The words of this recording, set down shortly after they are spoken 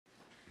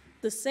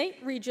The St.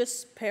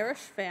 Regis Parish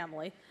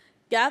family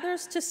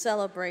gathers to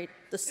celebrate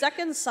the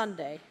second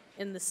Sunday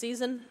in the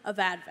season of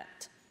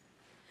Advent.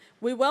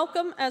 We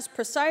welcome as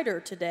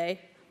presider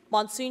today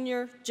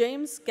Monsignor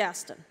James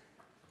Gaston,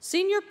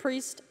 senior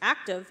priest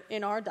active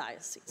in our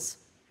diocese.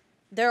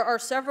 There are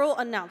several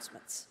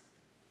announcements.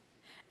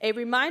 A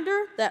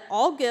reminder that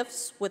all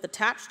gifts with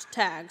attached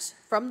tags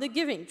from the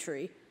Giving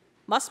Tree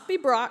must be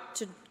brought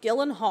to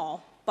Gillen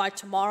Hall by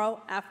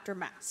tomorrow after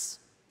Mass.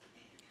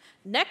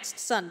 Next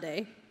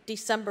Sunday,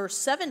 December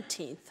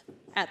 17th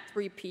at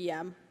 3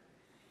 p.m.,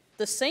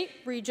 the St.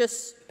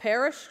 Regis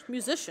Parish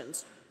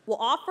musicians will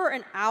offer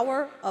an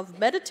hour of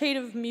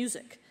meditative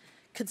music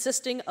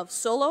consisting of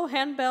solo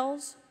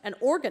handbells and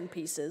organ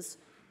pieces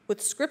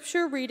with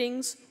scripture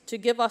readings to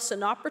give us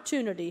an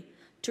opportunity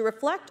to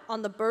reflect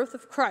on the birth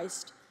of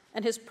Christ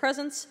and his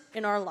presence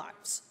in our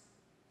lives.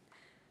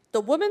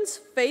 The Women's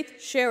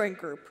Faith Sharing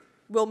Group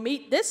will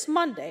meet this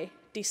Monday,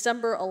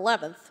 December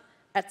 11th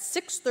at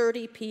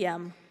 6:30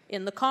 p.m.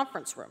 in the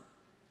conference room.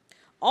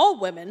 All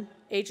women,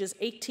 ages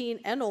 18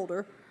 and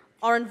older,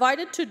 are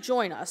invited to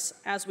join us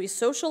as we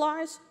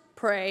socialize,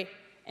 pray,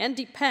 and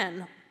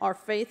deepen our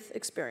faith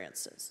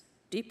experiences.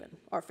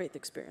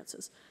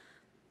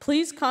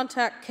 Please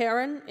contact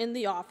Karen in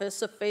the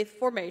Office of Faith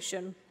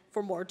Formation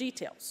for more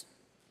details.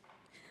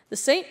 The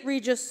St.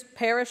 Regis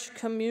Parish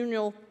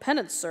Communal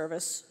Penance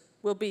Service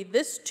will be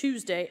this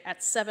Tuesday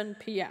at 7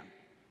 p.m.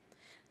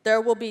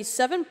 There will be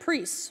 7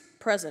 priests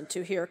present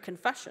to hear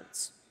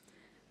confessions.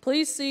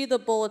 Please see the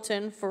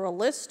bulletin for a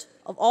list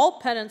of all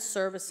penance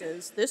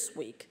services this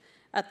week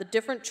at the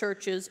different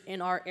churches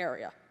in our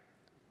area.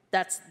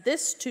 That's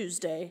this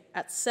Tuesday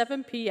at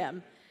 7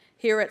 p.m.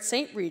 here at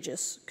St.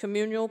 Regis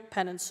Communal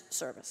Penance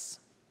Service.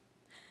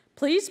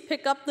 Please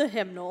pick up the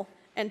hymnal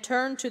and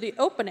turn to the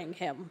opening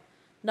hymn,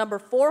 number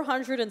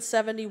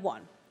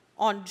 471,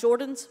 on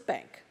Jordan's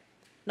Bank,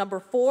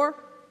 number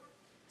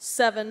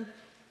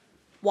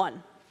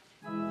 471.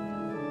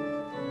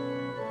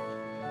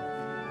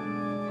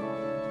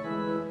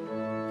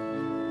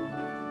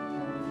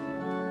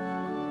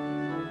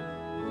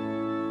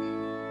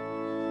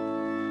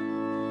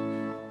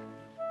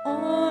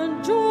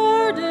 On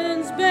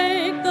Jordan's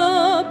bank,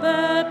 the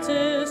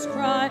Baptist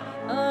cry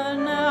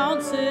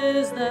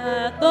announces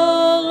that the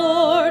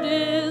Lord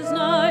is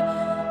nigh.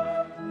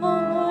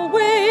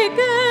 Awake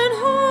and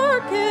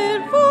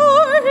hearken,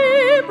 for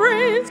he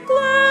brings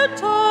glad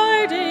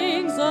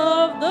tidings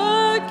of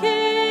the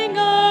King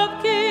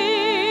of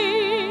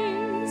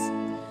Kings.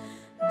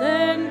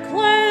 Then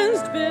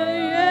cleansed be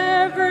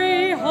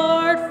every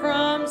heart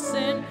from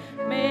sin,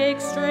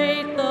 make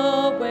straight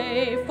the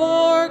way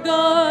for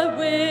God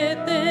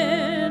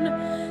within,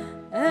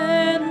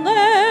 and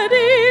let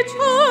each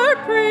heart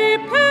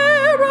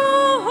prepare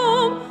a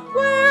home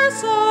where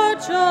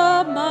such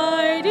a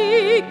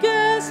mighty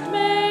guest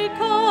may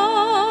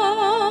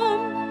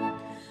come.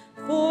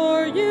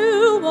 For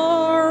you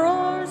are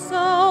our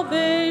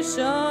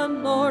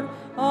salvation, Lord,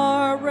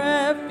 our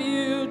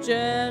refuge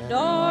and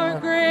our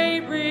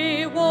great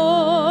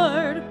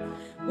reward.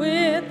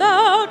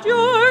 Without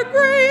your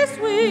grace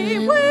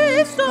we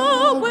waste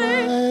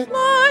away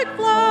like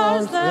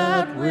flowers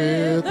that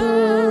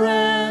wither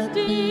and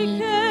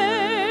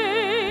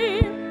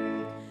decay.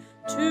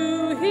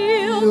 To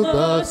heal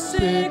the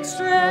sick,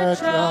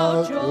 stretch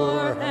out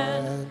your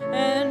hand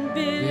and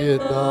bid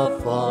the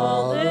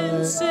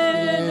fallen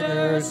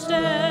sinner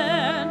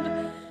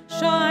stand.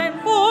 Shine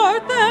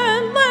forth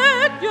and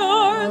let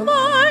your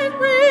light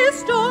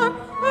restore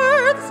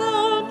earth's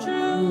own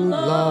true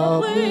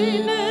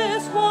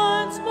loveliness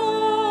once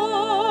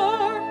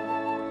more.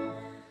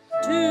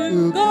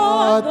 To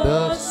God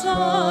the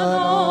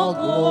Son all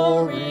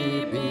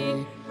glory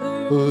be,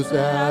 whose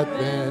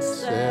advent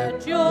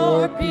set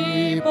your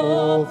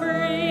people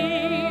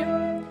free,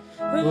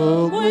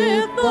 whom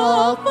with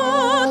the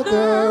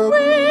Father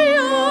we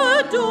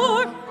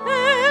adore,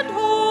 and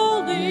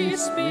Holy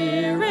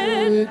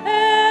Spirit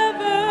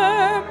evermore.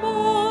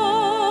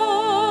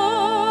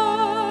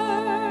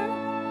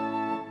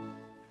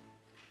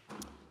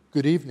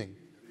 Good evening.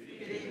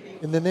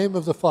 In the name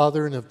of the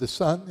Father, and of the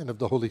Son, and of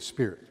the Holy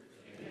Spirit.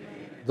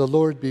 Amen. The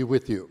Lord be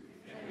with you.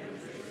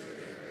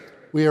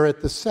 We are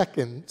at the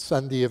second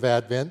Sunday of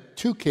Advent.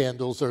 2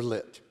 candles are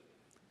lit.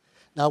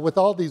 Now, with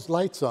all these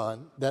lights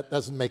on, that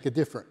doesn't make a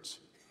difference.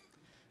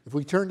 If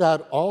we turned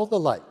out all the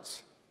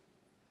lights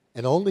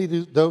and only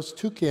those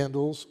 2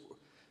 candles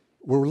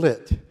were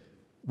lit,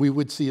 we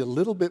would see a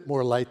little bit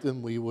more light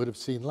than we would have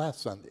seen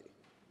last Sunday.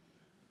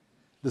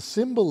 The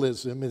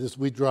symbolism is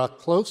we draw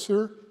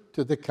closer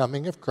to the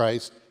coming of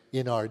Christ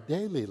in our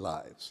daily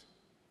lives.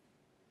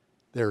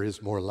 There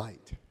is more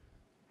light.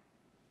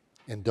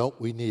 And don't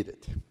we need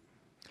it?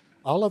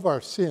 All of our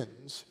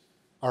sins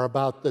are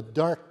about the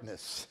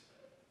darkness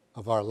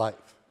of our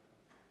life.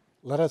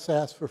 Let us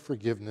ask for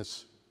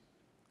forgiveness,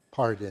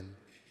 pardon,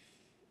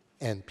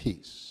 and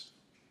peace.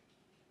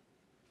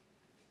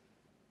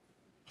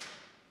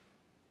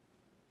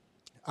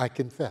 I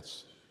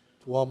confess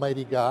to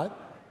Almighty God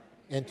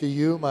and to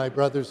you, my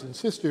brothers and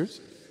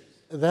sisters,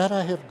 that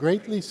I have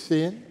greatly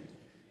sinned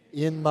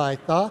in my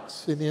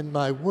thoughts and in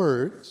my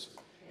words,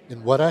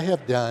 in what I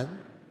have done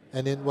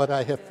and in what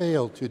I have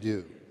failed to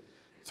do,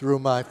 through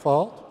my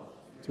fault,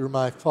 through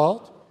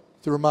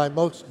my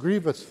most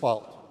grievous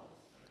fault.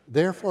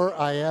 Therefore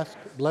I ask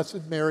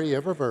Blessed Mary,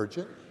 ever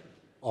Virgin,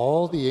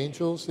 all the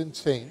angels and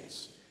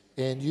saints,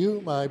 and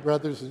you, my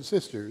brothers and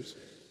sisters,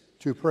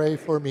 to pray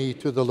for me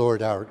to the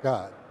Lord our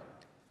God.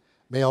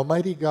 May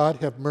Almighty God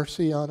have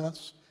mercy on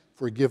us,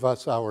 forgive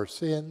us our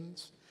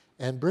sins,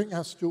 and bring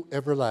us to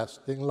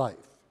everlasting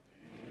life.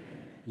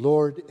 Amen.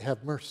 Lord,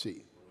 have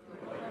mercy.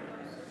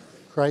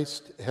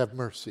 Christ, have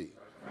mercy.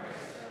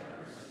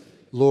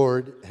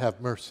 Lord,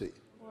 have mercy.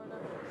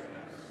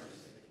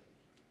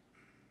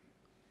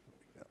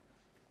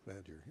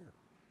 Glad you're here.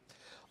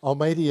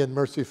 Almighty and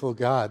merciful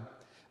God,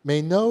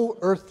 may no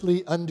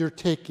earthly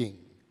undertaking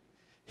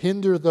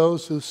hinder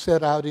those who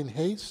set out in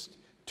haste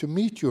to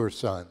meet your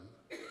Son,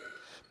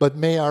 but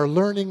may our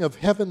learning of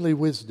heavenly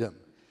wisdom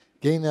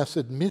gain us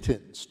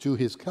admittance to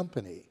his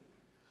company,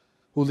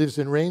 who lives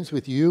and reigns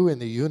with you in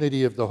the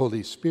unity of the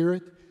Holy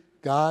Spirit,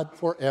 God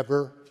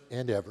forever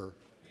and ever.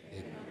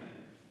 Amen.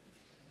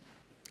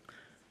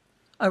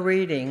 A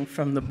reading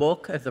from the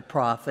book of the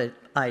prophet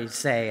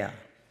Isaiah.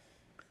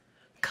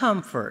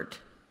 Comfort,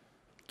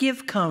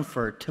 give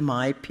comfort to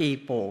my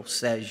people,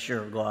 says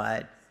your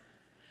God.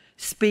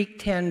 Speak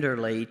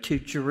tenderly to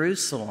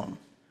Jerusalem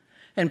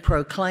and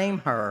proclaim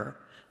her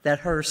that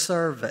her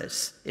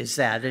service is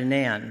at an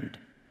end.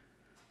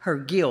 Her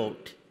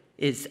guilt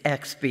is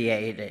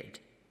expiated.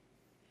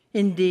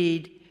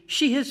 Indeed,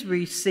 she has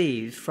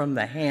received from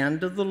the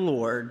hand of the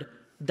Lord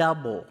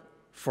double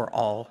for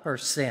all her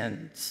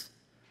sins.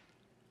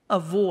 A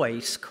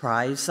voice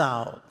cries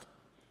out,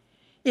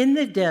 "In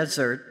the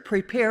desert,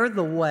 prepare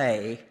the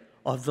way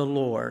of the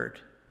Lord.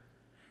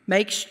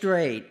 Make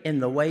straight in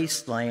the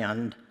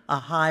wasteland a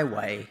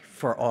highway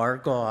for our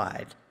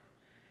God.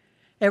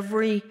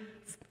 Every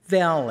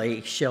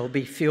valley shall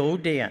be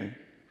filled in.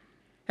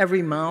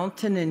 Every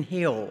mountain and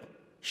hill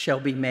shall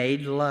be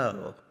made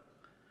low.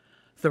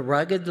 The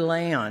rugged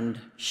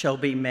land shall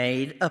be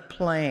made a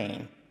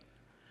plain,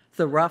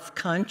 the rough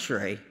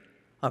country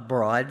a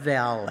broad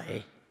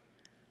valley.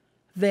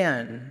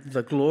 Then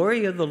the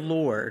glory of the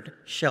Lord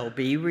shall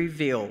be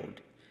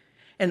revealed,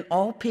 and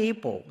all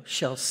people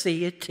shall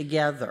see it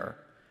together,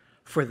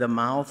 for the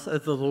mouth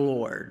of the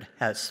Lord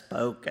has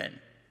spoken.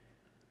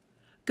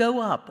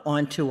 Go up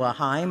onto a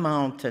high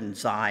mountain,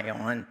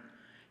 Zion,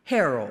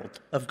 herald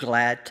of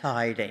glad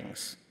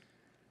tidings.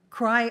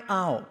 Cry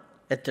out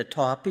at the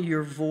top of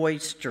your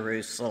voice,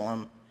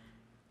 Jerusalem,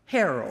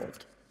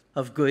 herald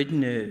of good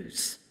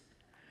news.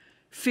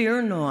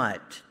 Fear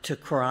not to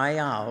cry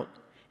out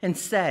and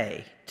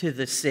say to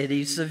the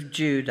cities of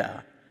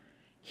Judah,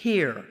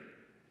 here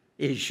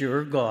is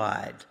your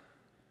God.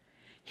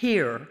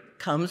 Here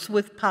comes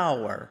with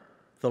power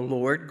the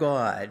Lord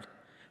God,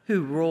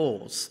 who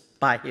rules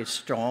by his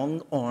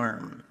strong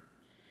arm.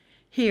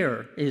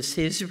 Here is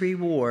his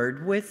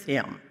reward with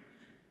him,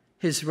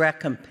 his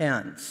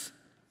recompense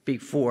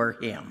before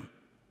him.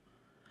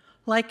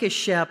 Like a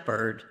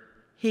shepherd,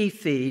 he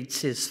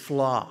feeds his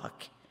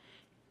flock.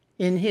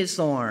 In his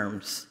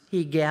arms,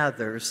 he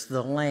gathers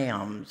the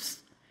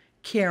lambs,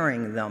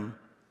 carrying them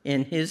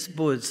in his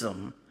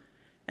bosom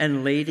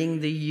and leading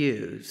the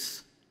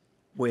ewes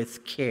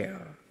with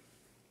care.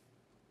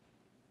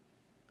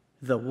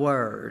 The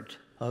word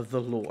of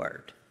the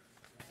Lord.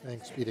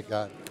 Thanks be to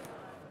God.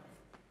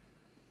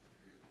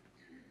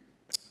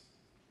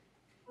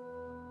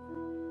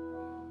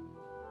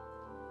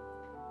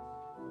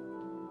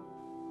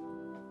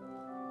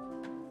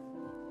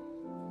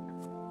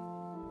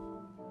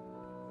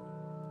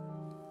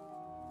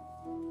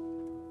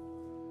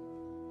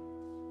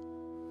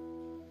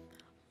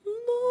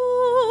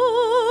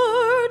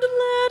 Lord,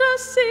 let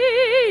us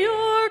see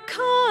your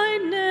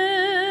kindness.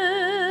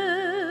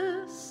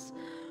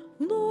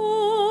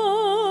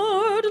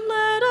 Lord,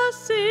 let us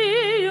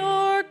see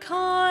your kindness.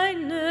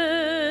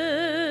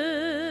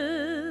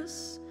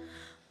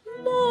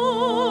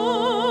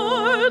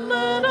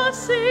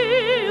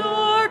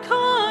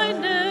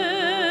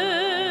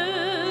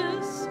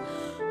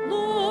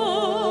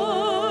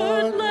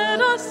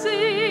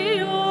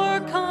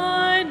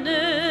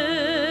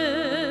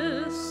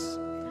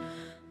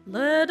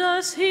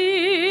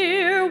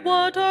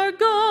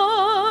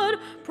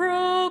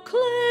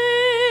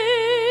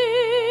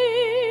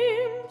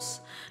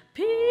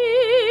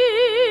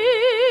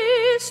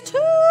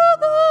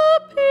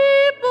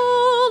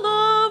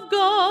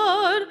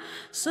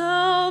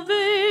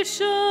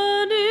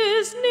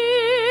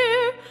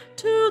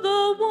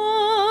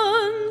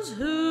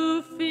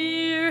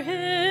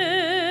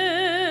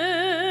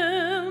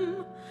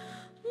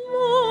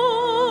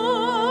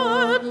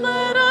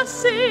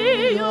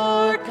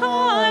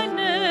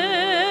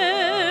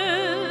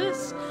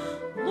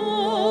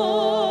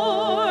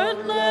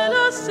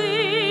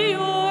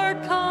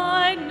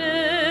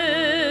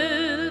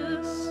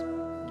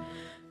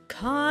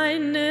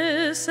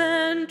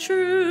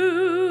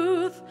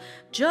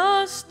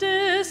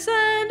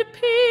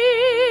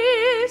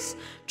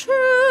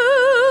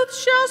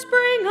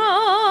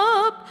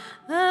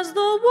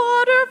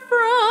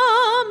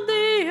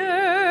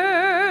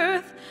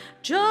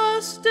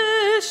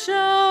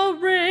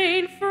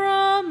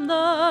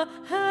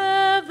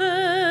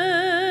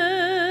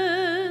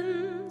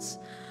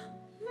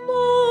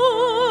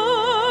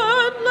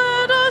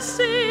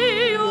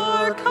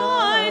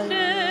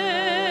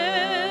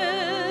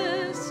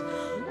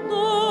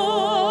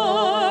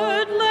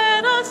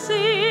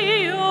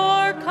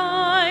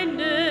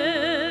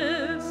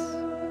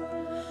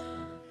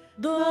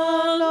 The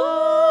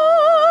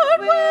Lord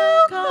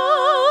will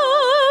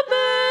come,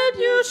 and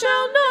you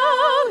shall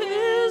know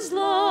his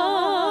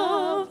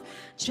love.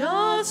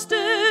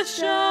 Justice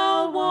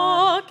shall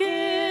walk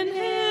in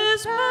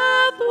his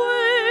pathways.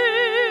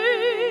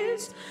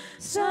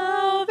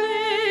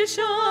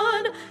 Salvation,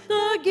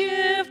 the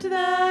gift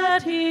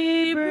that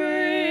he brings.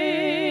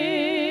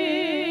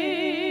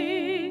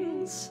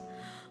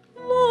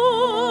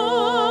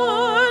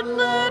 Lord,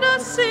 let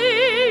us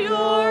see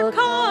your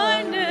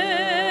kindness.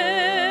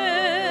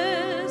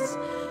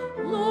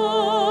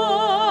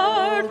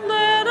 Lord,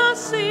 let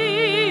us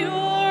see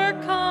your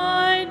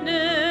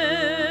kindness.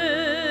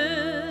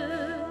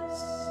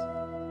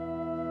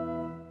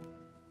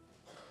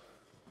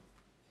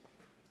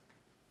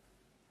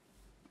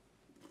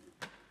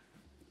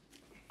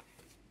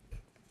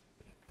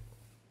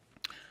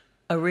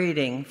 A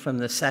reading from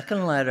the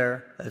second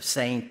letter of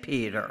St.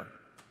 Peter.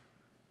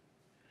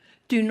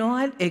 Do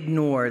not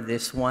ignore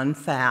this one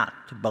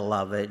fact,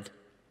 beloved,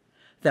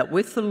 that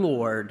with the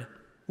Lord,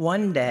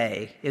 one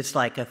day is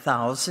like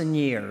 1,000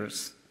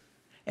 years,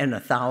 and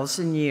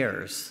 1,000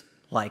 years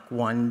like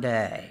one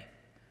day.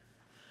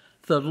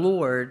 The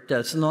Lord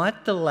does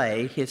not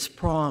delay his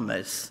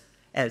promise,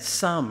 as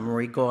some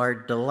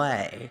regard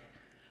delay,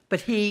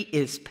 but he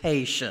is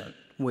patient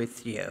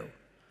with you,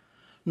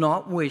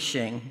 not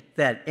wishing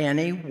that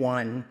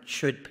anyone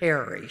should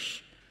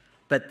perish,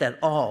 but that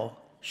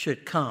all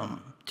should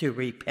come to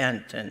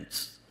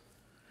repentance.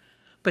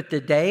 But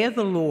the day of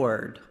the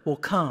Lord will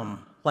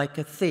come like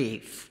a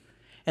thief,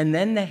 and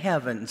then the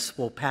heavens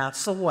will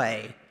pass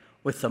away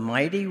with a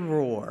mighty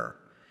roar,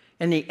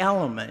 and the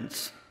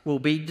elements will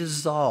be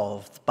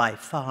dissolved by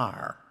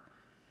fire,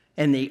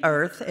 and the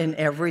earth and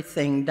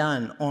everything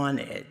done on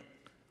it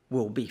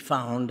will be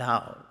found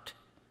out.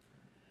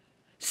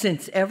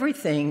 Since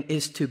everything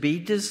is to be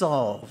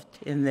dissolved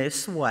in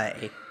this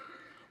way,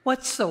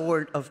 what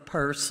sort of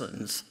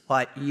persons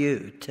ought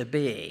you to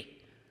be,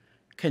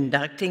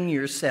 conducting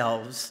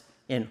yourselves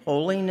in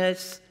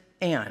holiness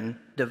and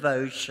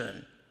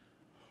devotion,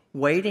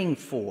 waiting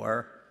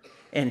for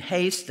and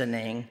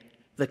hastening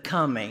the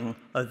coming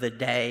of the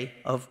day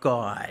of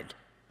God,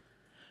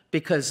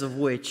 because of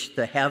which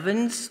the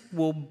heavens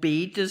will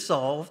be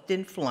dissolved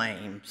in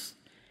flames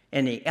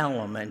and the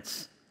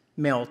elements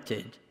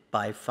melted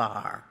by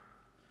fire?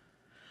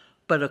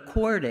 But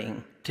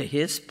according to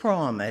his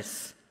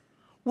promise,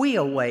 we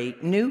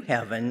await new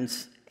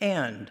heavens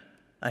and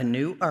a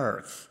new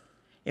earth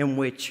in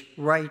which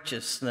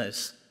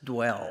righteousness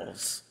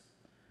dwells.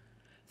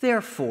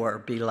 Therefore,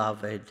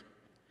 beloved,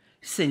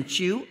 since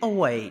you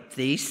await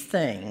these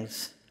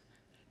things,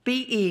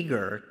 be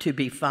eager to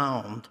be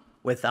found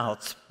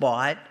without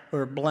spot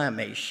or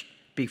blemish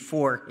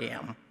before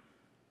him,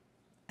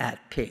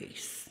 at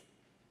peace.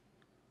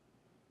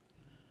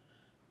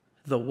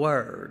 The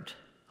word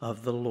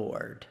of the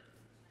Lord.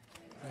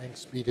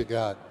 Thanks be to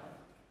God.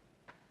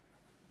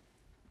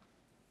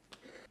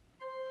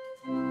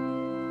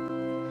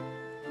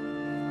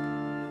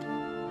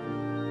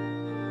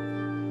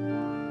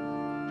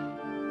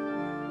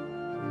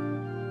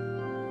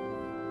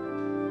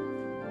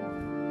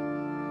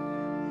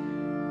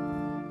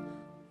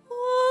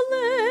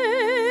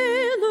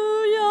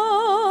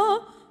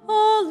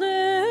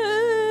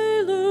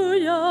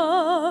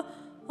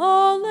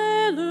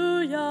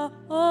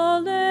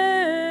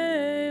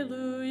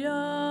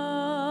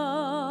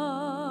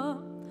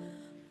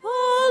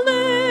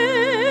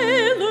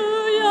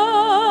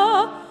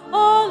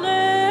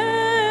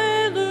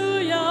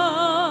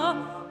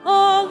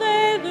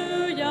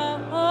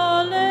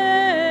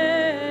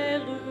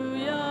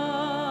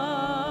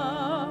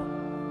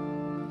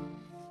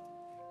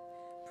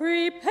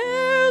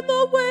 Prepare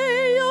the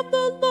way of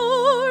the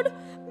Lord,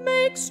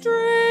 make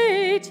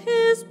straight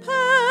his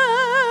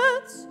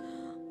paths.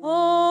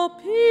 All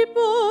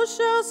people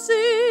shall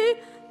see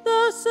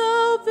the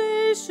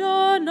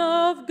salvation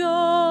of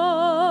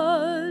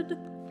God.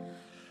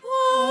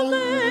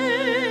 Alleluia,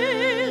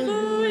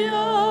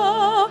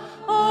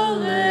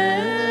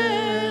 alleluia,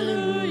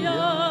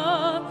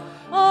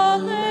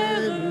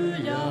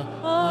 alleluia,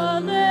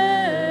 alleluia.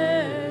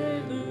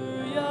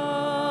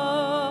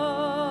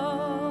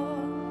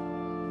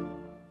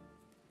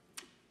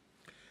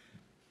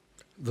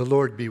 The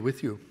Lord be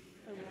with you.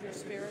 And with your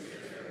spirit.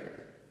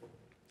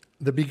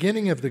 The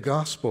beginning of the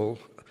Gospel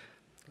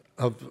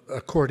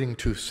according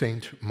to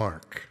St.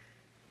 Mark.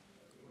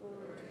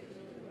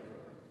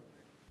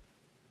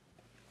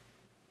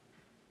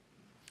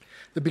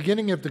 The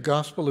beginning of the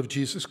Gospel of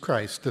Jesus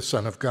Christ, the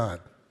Son of God.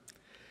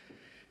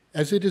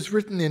 As it is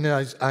written in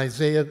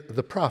Isaiah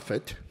the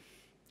prophet,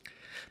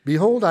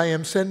 "Behold, I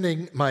am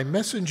sending my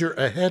messenger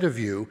ahead of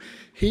you.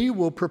 He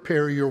will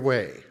prepare your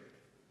way."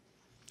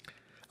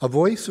 A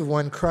voice of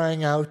one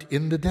crying out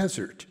in the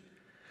desert,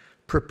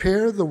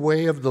 "Prepare the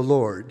way of the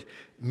Lord,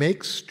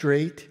 make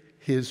straight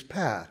his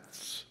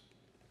paths."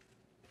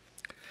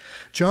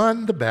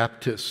 John the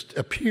Baptist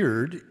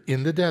appeared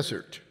in the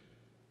desert,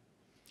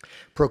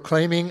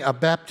 proclaiming a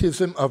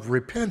baptism of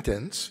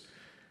repentance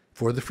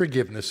for the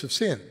forgiveness of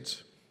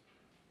sins.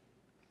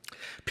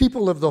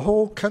 People of the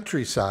whole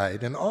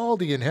countryside and all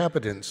the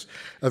inhabitants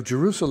of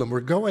Jerusalem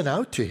were going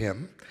out to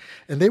him,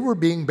 and they were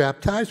being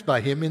baptized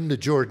by him in the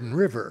Jordan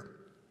River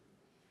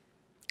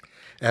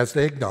as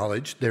they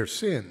acknowledged their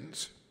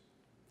sins.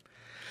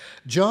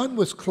 John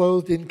was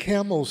clothed in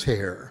camel's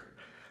hair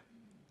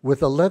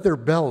with a leather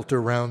belt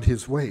around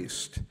his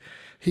waist.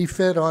 He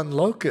fed on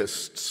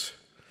locusts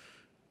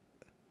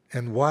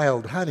and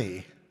wild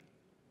honey.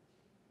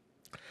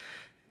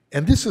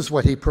 And this is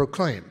what he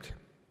proclaimed: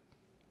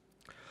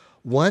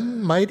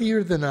 "One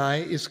mightier than I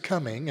is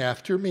coming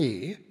after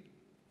me.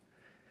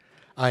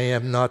 I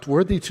am not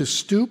worthy to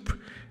stoop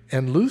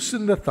and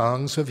loosen the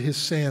thongs of his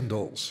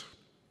sandals.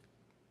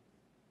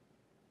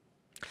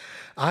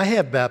 I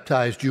have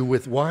baptized you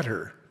with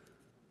water.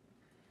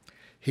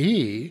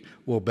 He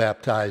will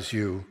baptize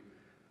you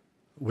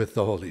with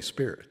the Holy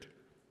Spirit."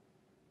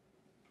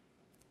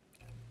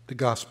 The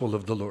Gospel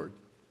of the Lord.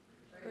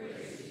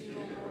 Praise to you,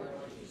 O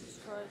Lord Jesus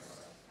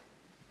Christ.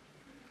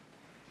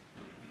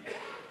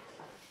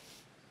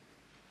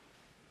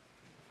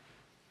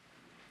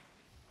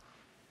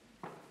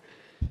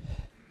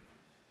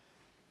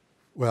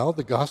 Well,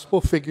 the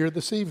gospel figure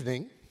this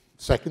evening,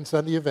 second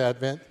Sunday of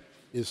Advent,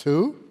 is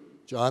who?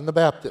 John the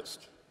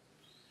Baptist.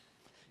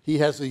 He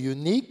has a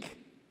unique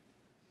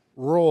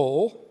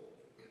role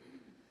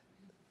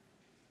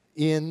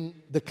in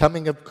the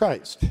coming of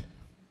Christ.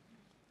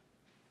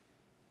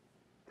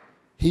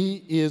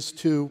 He is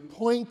to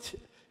point,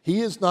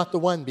 he is not the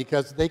one,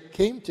 because they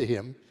came to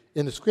him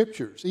in the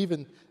scriptures.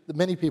 Even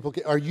many people,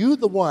 are you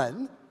the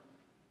one,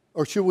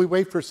 or should we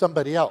wait for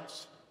somebody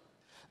else?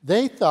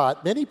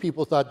 Many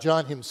people thought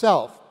John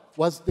himself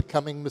was the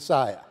coming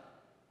Messiah.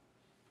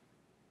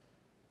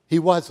 He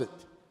wasn't.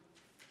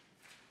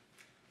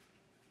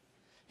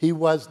 He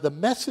was the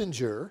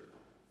messenger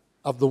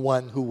of the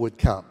one who would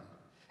come,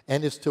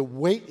 and is to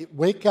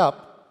wake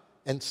up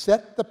and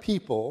set the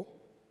people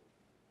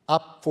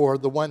up for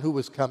the one who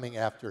was coming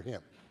after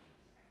him.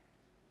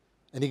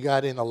 And he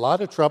got in a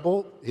lot of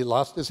trouble. He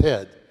lost his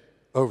head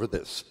over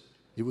this.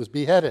 He was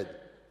beheaded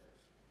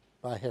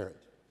by Herod.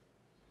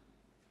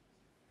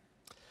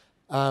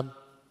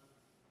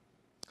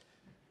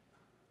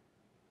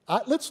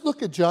 Let's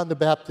look at John the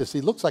Baptist.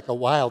 He looks like a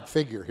wild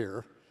figure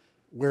here,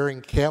 wearing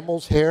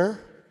camel's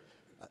hair.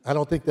 I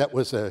don't think that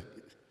was a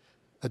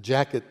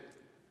jacket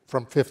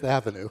from Fifth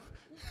Avenue.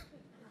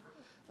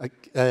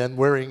 And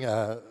wearing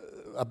a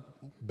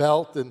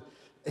belt, and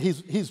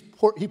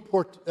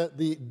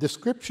the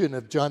description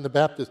of John the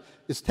Baptist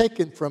is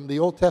taken from the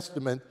Old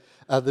Testament,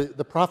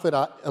 the prophet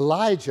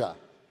Elijah,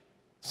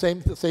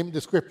 same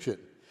description,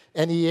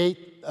 and he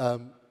ate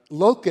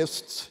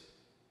locusts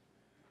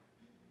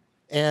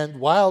and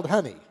wild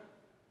honey.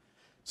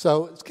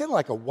 So it's kind of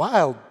like a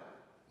wild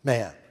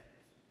man.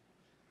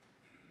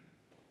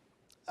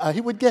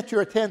 He would get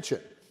your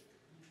attention,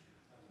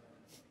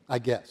 I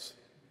guess.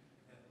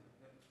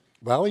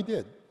 Well, he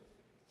did.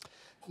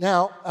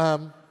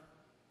 Now,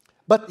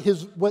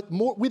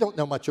 we don't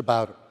know much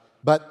about him.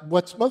 But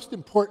what's most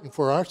important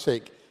for our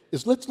sake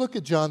is let's look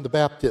at John the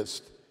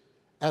Baptist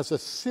as a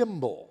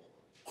symbol.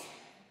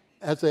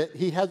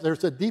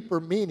 There's a deeper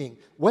meaning.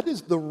 What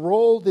is the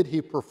role that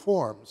he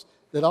performs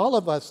that all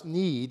of us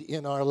need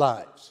in our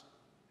lives?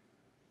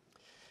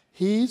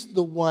 He's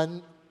the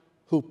one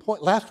who,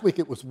 last week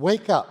it was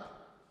wake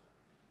up,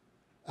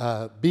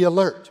 be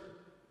alert,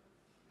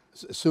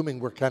 assuming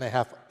we're kind of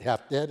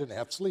half dead and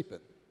half sleeping.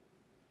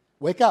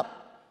 Wake up.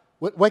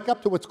 Wake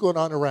up to what's going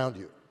on around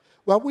you.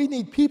 Well, we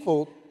need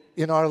people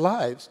in our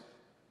lives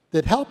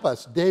that help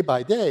us day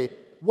by day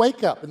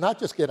wake up and not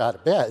just get out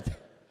of bed.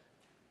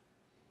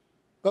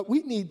 But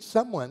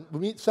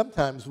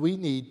sometimes we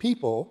need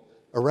people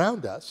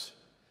around us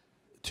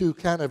to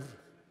kind of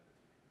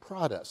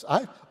prod us.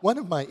 One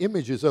of my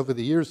images over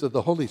the years of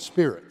the Holy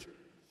Spirit,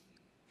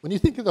 when you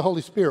think of the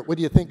Holy Spirit, what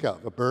do you think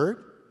of? A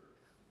bird?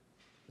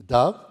 A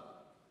dove?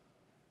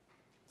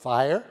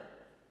 Fire?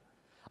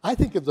 I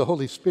think of the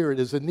Holy Spirit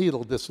as a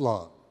needle this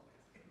long.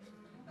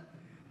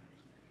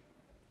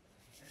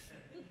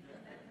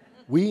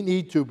 We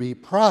need to be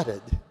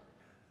prodded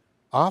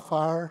off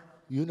our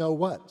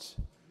you-know-whats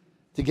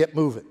to get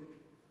moving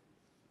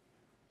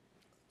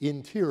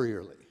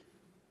interiorly,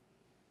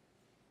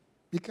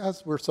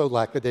 because we're so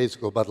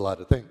lackadaisical about a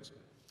lot of things.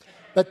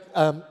 But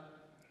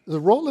the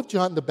role of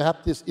John the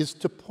Baptist is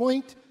to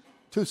point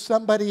to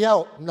somebody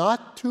else,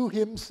 not to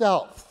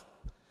himself.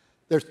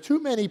 There's too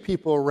many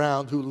people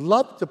around who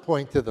love to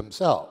point to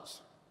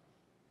themselves.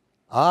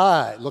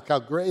 Look how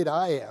great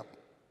I am.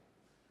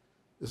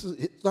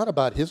 It's not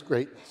about his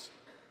greatness.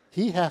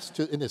 He has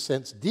to, in a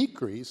sense,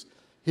 decrease.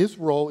 His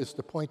role is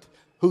to point,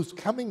 who's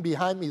coming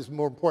behind me is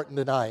more important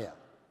than I am.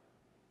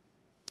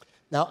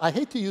 Now, I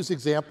hate to use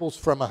examples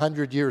from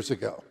 100 years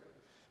ago,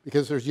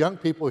 because there's young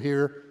people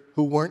here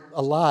who weren't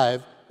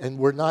alive and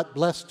were not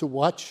blessed to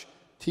watch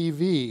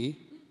TV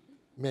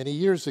many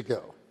years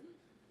ago.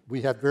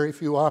 We had very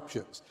few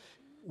options.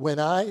 When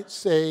I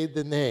say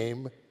the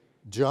name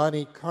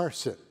Johnny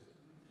Carson,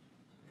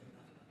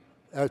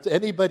 does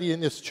anybody in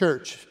this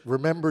church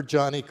remember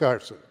Johnny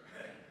Carson?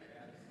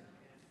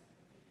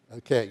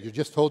 Okay, you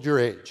just told your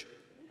age.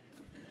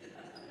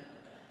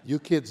 You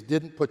kids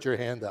didn't put your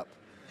hand up.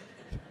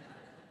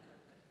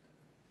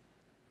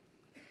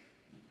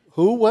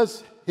 Who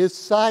was his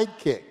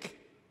sidekick?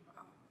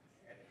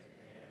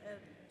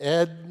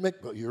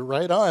 You're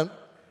right on.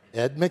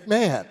 Ed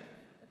McMahon.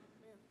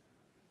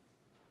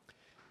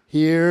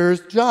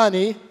 Here's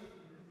Johnny.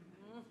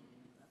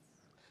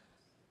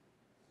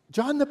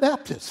 John the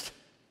Baptist.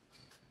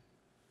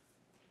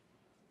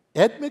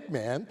 Ed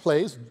McMahon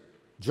plays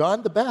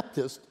John the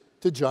Baptist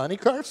to Johnny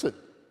Carson.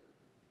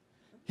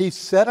 He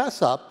set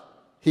us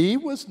up. He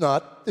was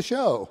not the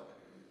show.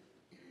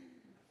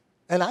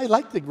 And I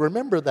like to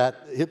remember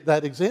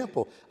that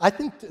example. I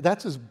think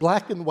that's as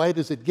black and white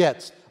as it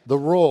gets, the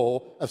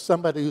role of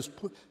somebody who's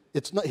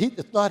it's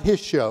not his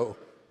show.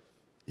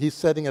 He's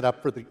setting it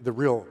up for the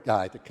real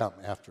guy to come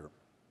after him.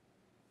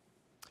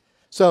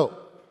 So,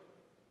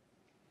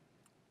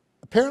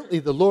 apparently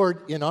the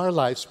Lord in our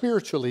lives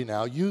spiritually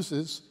now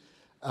uses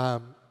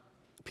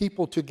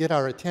people to get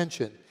our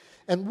attention.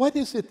 And what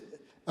is it?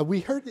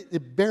 We heard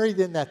it buried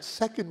in that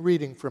second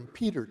reading from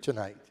Peter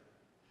tonight.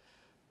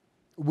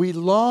 We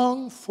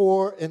long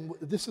for, and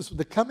this is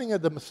the coming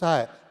of the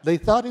Messiah. They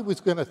thought he was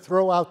going to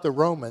throw out the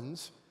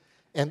Romans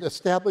and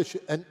establish,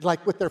 and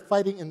like what they're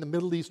fighting in the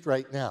Middle East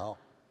right now.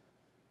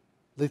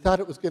 They thought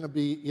it was going to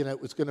be,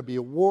 it was going to be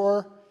a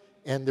war,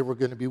 and there were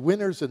going to be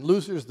winners and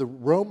losers. The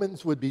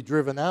Romans would be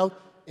driven out,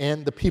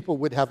 and the people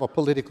would have a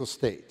political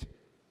state.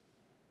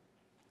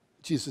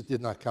 Jesus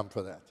did not come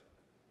for that.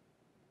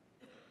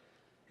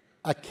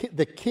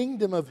 The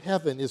kingdom of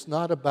heaven is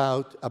not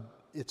about,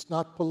 it's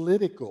not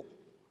political.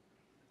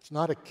 It's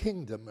not a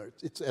kingdom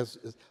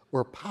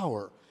or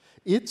power.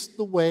 It's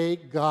the way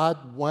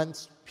God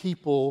wants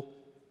people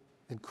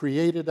and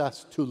created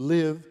us to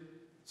live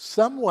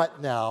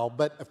somewhat now,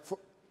 but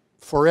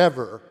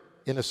forever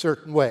in a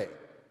certain way.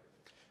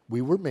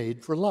 We were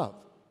made for love.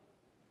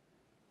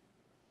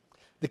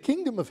 The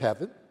kingdom of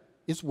heaven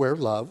is where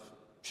love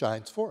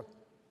shines forth.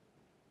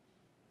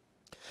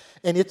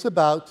 And it's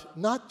about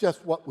not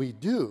just what we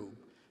do.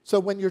 So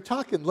when you're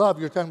talking love,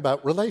 you're talking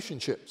about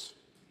relationships.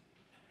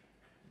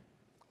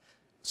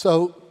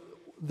 So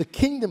the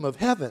kingdom of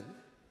heaven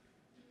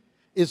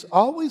is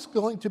always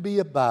going to be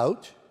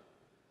about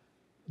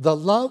the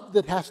love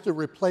that has to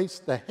replace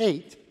the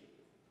hate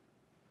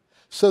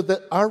so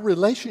that our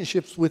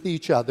relationships with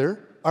each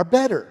other are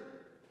better,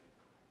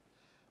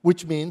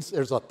 which means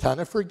there's a ton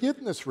of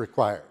forgiveness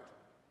required.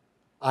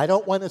 I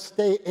don't want to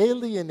stay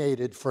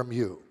alienated from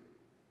you.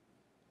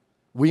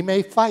 We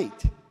may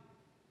fight,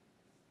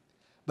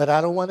 but I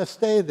don't want to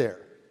stay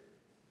there.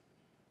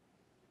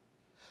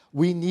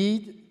 We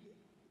need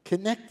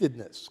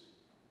connectedness.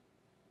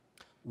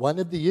 One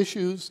of the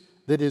issues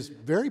that is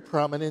very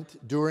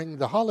prominent during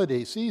the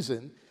holiday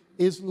season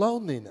is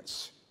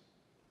loneliness.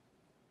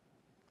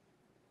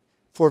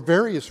 For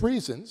various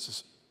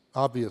reasons,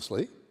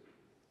 obviously.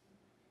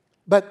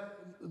 But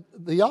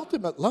the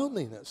ultimate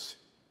loneliness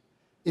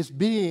is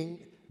being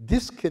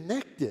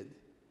disconnected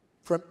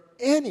from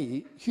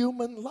any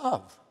human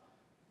love.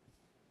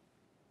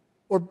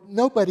 Or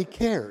nobody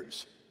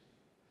cares.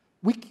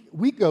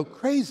 We go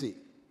crazy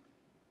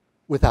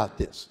without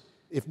this.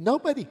 If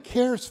nobody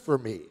cares for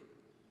me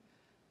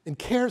and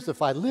cares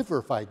if I live or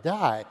if I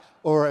die,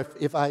 or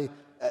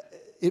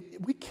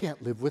we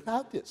can't live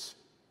without this.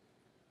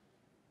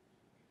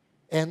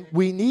 And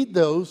we need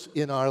those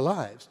in our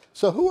lives.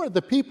 So who are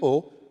the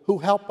people who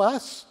help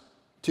us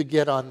to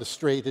get on the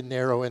straight and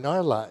narrow in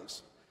our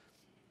lives?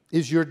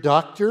 Is your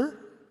doctor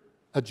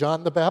a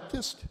John the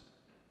Baptist?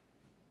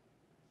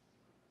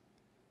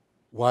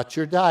 Watch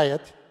your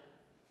diet.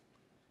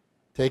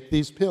 Take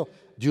these pills.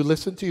 Do you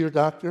listen to your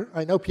doctor?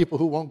 I know people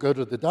who won't go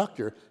to the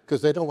doctor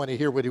because they don't want to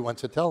hear what he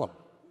wants to tell them.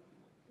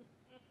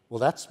 Well,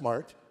 that's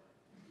smart.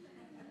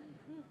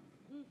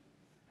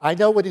 I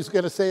know what he's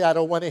going to say. I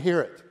don't want to hear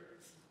it.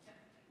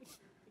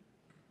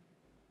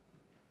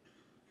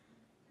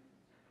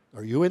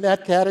 Are you in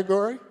that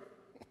category?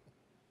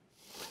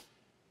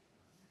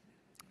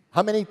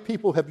 How many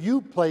people have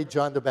you played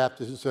John the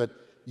Baptist who said,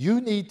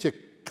 you need to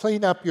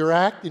clean up your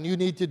act and you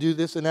need to do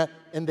this and that,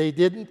 and they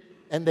didn't,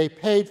 and they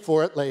paid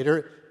for it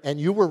later, and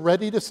you were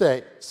ready to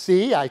say,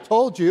 see, I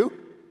told you.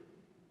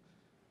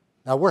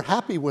 Now, we're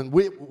happy when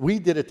we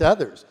did it to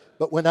others,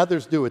 but when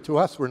others do it to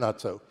us, we're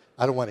not so.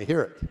 I don't want to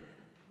hear it.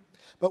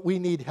 But we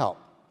need help.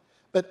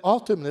 But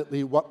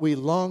ultimately, what we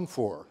long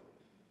for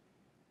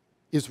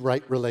is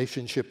right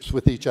relationships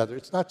with each other.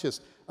 It's not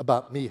just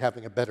about me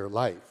having a better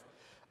life.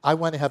 I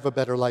want to have a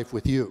better life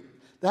with you.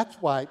 That's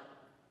why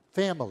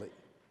family.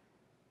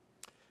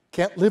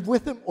 Can't live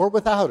with them or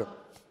without them.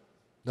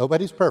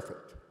 Nobody's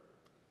perfect.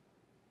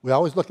 We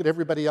always look at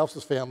everybody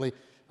else's family.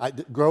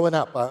 Growing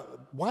up,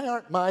 why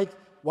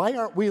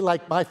aren't we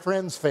like my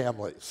friends'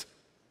 families?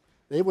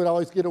 They would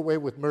always get away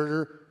with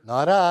murder,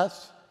 not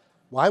us.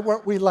 Why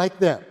weren't we like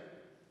them?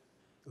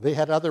 They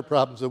had other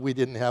problems that we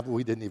didn't have,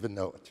 we didn't even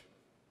know it.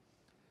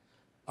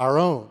 Our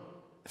own.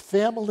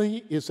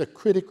 Family is a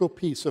critical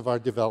piece of our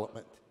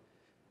development.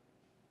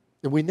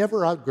 And we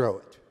never outgrow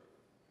it.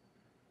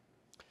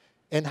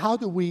 And how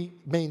do we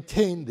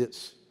maintain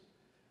this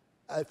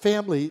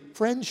family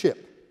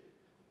friendship?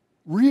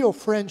 Real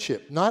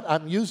friendship, not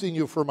I'm using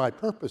you for my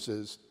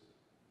purposes,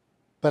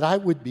 but I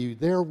would be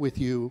there with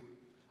you,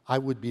 I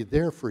would be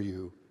there for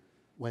you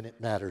when it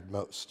mattered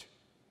most.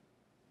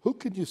 Who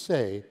can you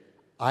say,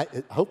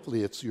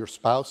 hopefully it's your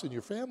spouse and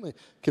your family,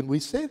 can we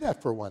say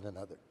that for one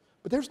another?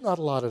 But there's not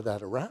a lot of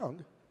that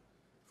around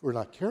if we're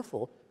not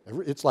careful.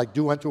 It's like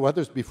do unto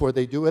others before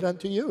they do it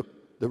unto you,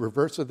 the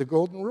reverse of the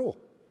golden rule.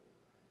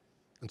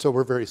 And so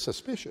we're very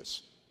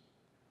suspicious.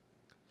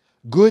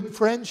 Good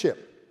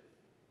friendship.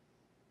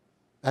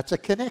 That's a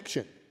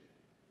connection.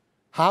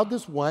 How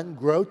does one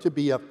grow to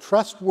be a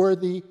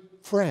trustworthy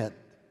friend?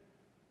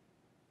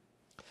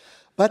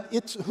 But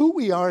it's who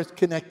we are is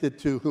connected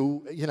to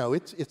who,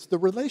 it's the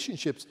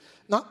relationships,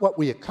 not what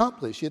we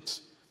accomplish.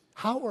 It's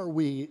how are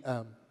we,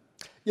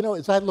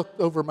 as I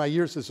looked over my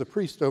years as a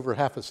priest over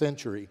half a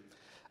century,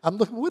 I'm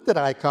looking, what did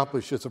I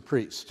accomplish as a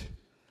priest?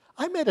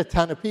 I met a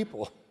ton of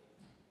people.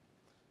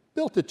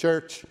 Built a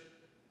church.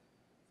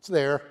 It's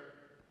there.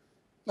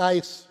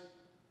 Nice.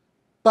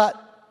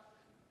 But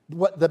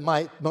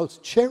my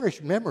most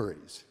cherished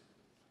memories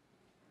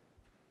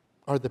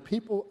are the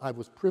people I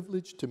was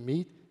privileged to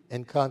meet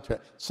and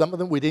contact. Some of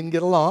them we didn't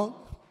get along.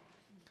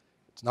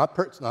 It's not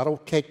a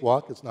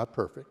cakewalk. It's not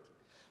perfect.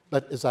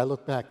 But as I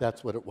look back,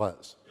 that's what it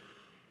was.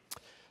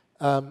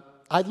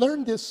 I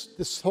learned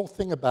this whole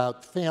thing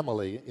about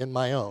family in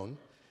my own.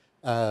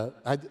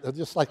 I'd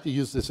just like to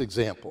use this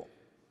example,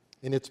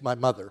 and it's my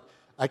mother.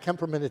 I come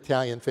from an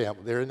Italian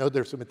family. I know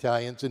there's some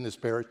Italians in this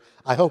parish.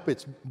 I hope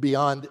it's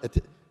beyond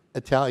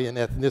Italian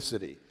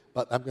ethnicity,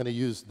 but I'm going to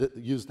use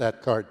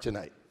that card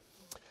tonight.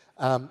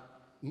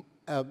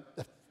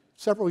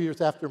 Several years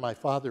after my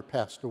father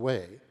passed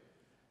away,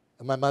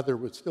 and my mother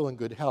was still in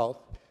good health,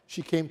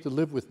 she came to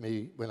live with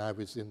me when I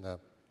was in the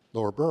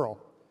Lower Borough.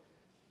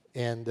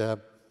 And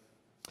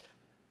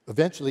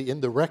eventually in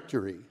the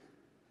rectory,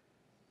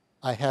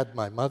 I had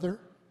my mother,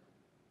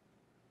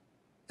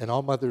 and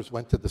all mothers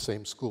went to the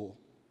same school.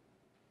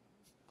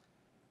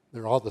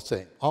 They're all the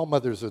same. All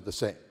mothers are the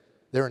same.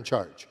 They're in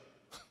charge.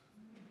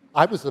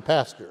 I was the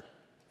pastor.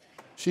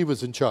 She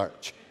was in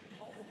charge.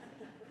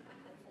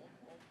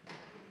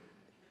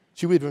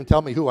 She would even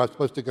tell me who I was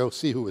supposed to go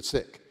see who was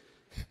sick.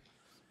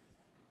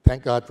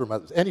 Thank God for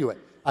mothers. Anyway,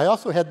 I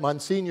also had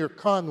Monsignor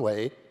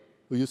Conway,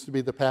 who used to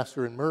be the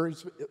pastor in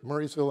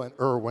Murraysville and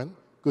Irwin,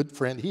 good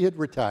friend. He had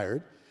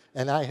retired,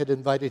 and I had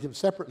invited him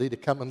separately to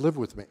come and live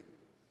with me.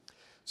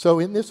 So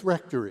in this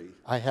rectory,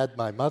 I had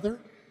my mother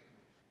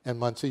and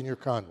Monsignor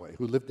Conway,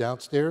 who lived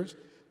downstairs.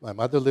 My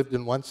mother lived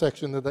in one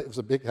section it was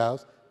a big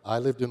house. I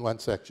lived in one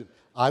section.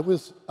 I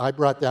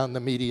brought down the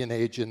median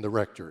age in the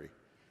rectory.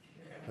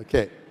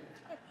 Okay.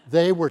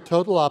 They were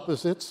total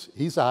opposites.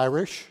 He's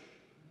Irish.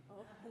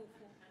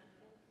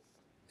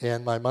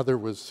 And my mother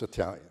was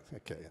Italian.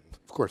 Okay, and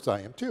of course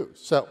I am too.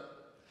 So,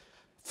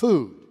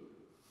 food.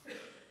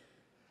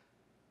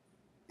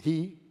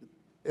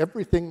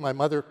 Everything my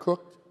mother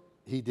cooked,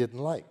 he didn't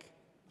like.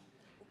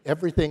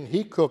 Everything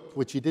he cooked,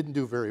 which he didn't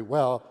do very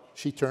well,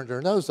 she turned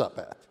her nose up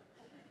at.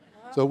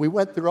 So we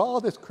went through all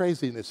this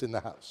craziness in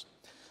the house.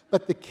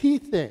 But the key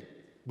thing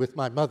with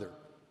my mother,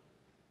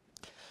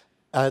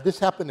 this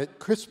happened at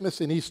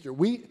Christmas and Easter.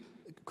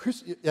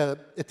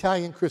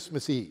 Italian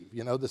Christmas Eve,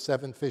 the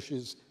 7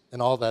 fishes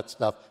and all that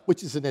stuff,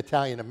 which is an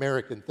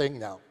Italian-American thing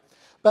now.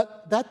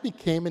 But that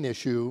became an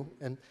issue,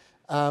 and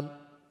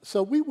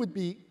so we would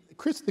be,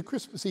 the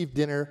Christmas Eve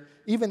dinner,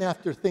 even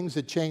after things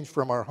had changed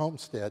from our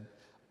homestead,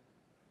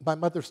 my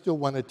mother still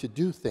wanted to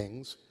do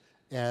things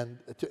and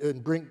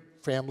bring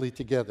family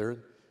together.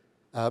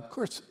 Of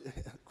course,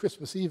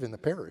 Christmas Eve in the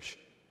parish.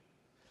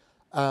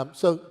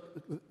 So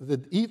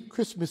the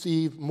Christmas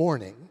Eve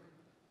morning,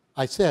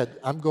 I said,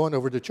 I'm going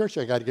over to church.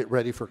 I got to get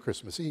ready for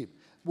Christmas Eve.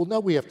 Well, no,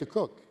 we have to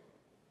cook.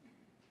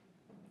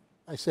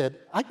 I said,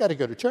 I got to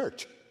go to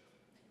church.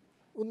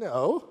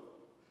 Well,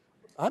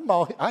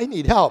 no, I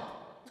need help.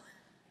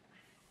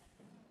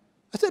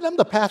 I said, I'm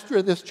the pastor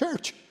of this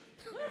church.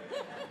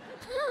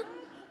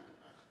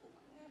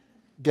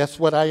 Guess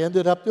what I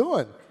ended up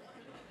doing?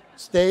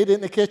 Stayed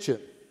in the kitchen.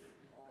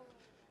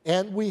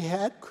 And we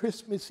had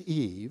Christmas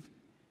Eve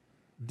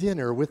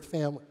dinner with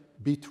family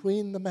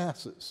between the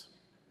masses.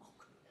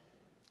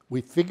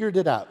 We figured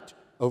it out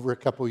over a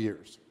couple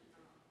years.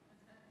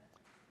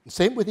 And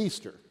same with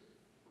Easter.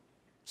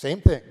 Same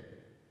thing.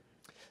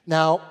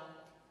 Now,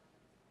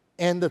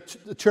 and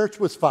the church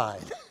was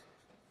fine.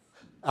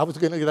 I was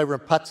going to get over in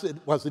putts. It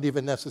wasn't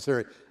even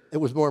necessary. It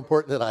was more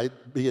important that I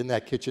be in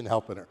that kitchen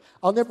helping her.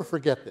 I'll never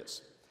forget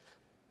this.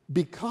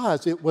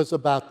 Because it was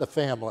about the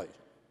family.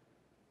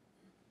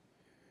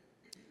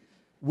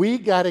 We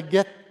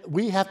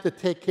have to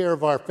take care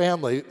of our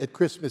family at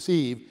Christmas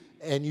Eve,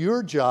 and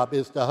your job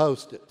is to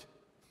host it.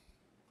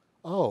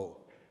 Oh,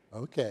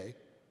 okay.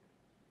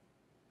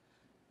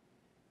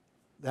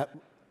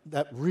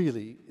 That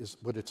really is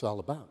what it's all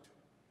about.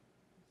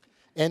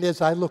 And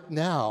as I look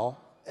now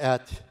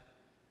at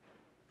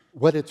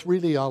what it's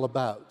really all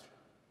about,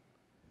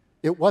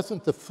 it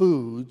wasn't the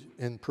food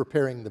and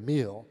preparing the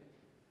meal,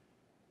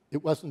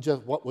 It wasn't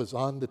just what was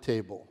on the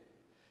table.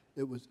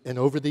 It was, and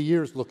over the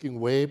years, looking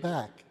way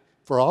back,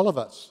 for all of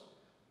us,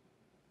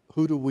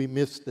 who do we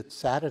miss that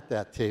sat at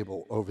that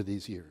table over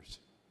these years?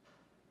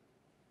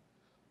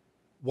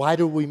 Why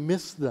do we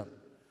miss them?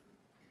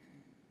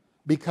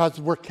 Because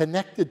we're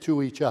connected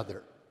to each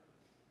other.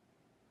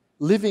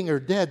 Living or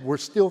dead, we're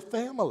still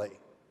family.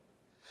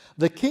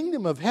 The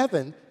kingdom of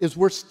heaven is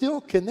we're still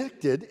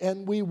connected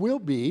and we will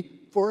be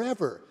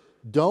forever.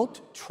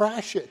 Don't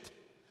trash it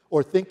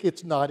or think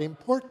it's not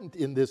important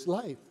in this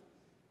life.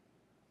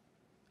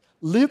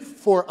 Live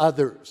for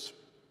others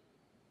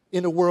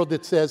in a world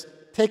that says,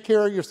 take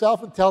care of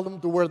yourself and tell them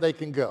to where they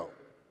can go.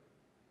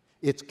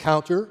 It's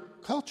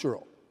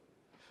counter-cultural.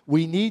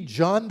 We need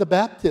John the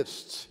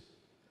Baptists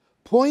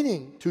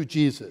pointing to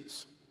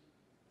Jesus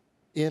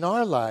in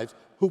our lives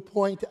who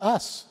point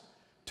us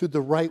to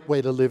the right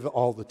way to live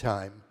all the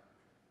time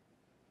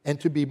and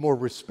to be more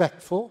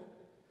respectful,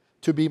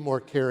 to be more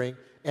caring,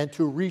 and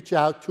to reach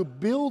out to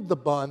build the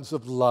bonds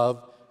of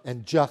love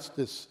and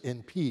justice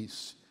and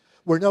peace.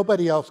 Where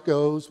nobody else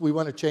goes, we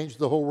want to change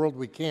the whole world,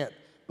 we can't,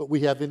 but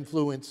we have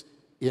influence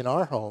in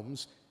our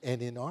homes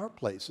and in our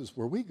places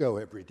where we go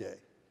every day.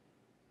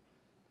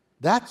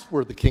 That's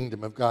where the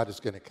kingdom of God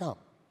is going to come.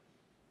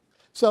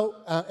 So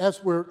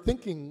as we're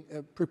thinking,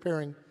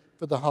 preparing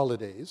for the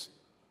holidays,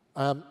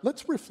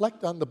 let's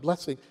reflect on the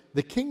blessing.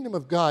 The kingdom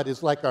of God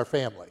is like our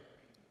family.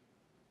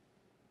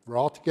 We're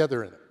all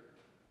together in it.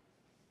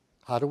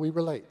 How do we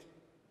relate?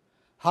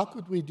 How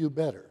could we do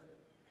better?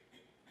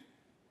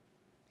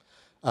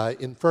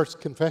 In First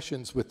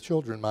Confessions with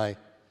Children, my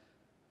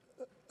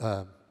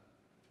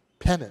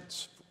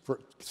penance for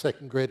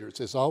second graders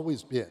has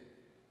always been,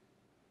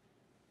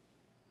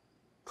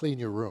 clean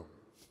your room.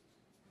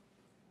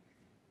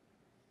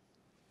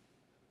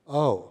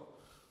 Oh,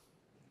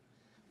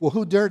 well,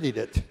 who dirtied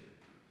it?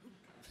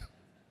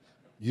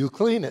 You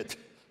clean it.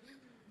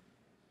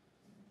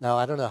 Now,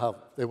 I don't know how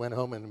they went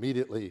home and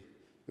immediately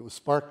it was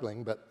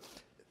sparkling, but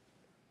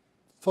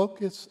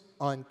focus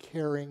on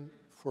caring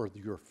for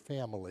your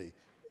family.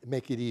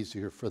 Make it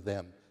easier for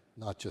them,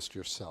 not just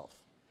yourself.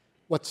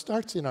 What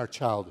starts in our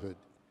childhood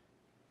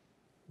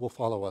will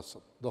follow us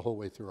the whole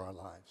way through our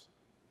lives.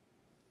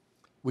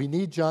 We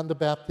need John the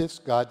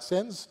Baptist. God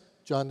sends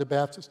John the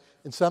Baptist,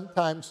 and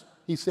sometimes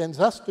he sends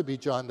us to be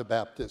John the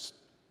Baptist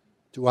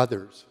to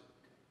others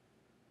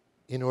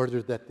in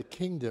order that the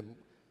kingdom,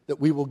 that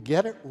we will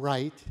get it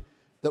right,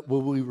 that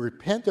we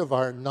repent of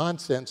our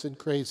nonsense and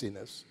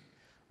craziness,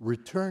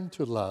 return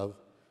to love,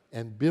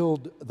 and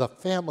build the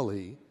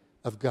family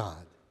of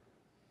God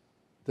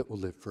that will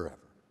live forever.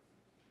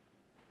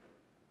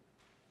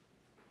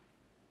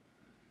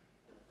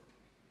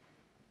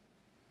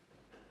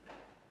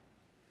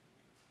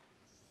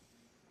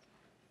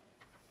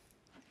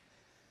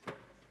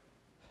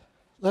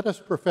 Let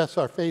us profess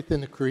our faith in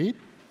the Creed.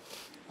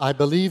 I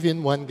believe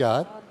in one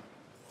God,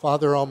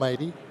 Father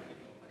Almighty,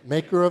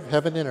 maker of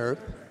heaven and earth,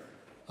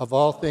 of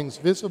all things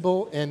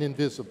visible and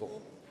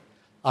invisible.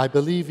 I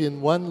believe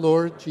in one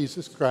Lord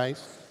Jesus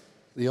Christ,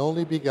 the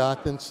only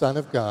begotten Son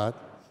of God,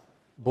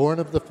 born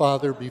of the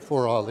Father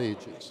before all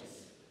ages,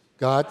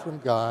 God from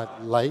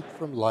God, light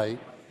from light,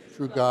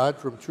 true God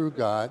from true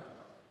God,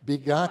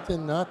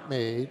 begotten, not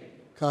made,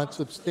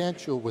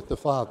 consubstantial with the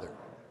Father.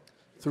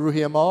 Through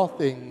him all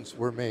things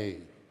were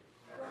made.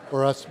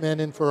 For us men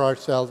and for our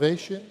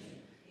salvation,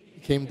 he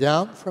came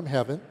down from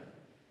heaven,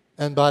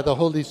 and by the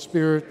Holy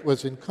Spirit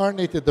was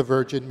incarnated of the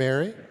Virgin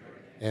Mary,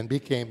 and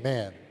became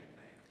man.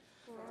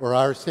 For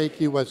our sake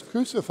he was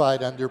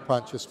crucified under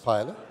Pontius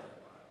Pilate.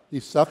 He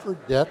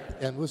suffered death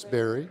and was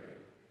buried,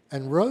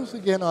 and rose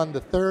again on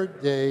the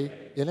third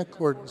day in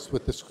accordance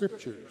with the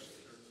Scriptures.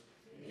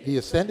 He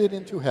ascended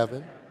into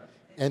heaven,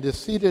 and is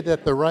seated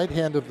at the right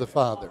hand of the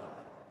Father.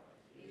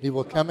 He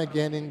will come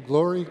again in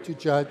glory to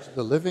judge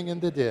the living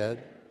and the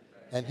dead,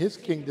 and his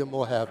kingdom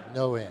will have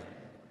no end.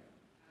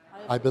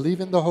 I believe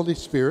in the Holy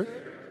Spirit,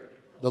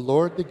 the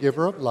Lord, the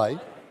giver of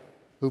life,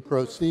 who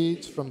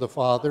proceeds from the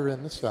Father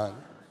and the Son,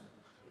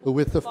 who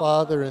with the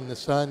Father and the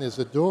Son is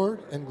adored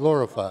and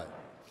glorified,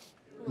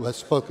 who has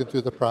spoken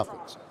through the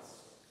prophets.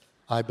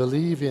 I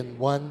believe in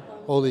one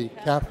holy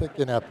Catholic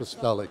and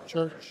Apostolic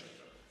Church.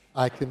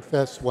 I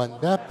confess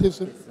one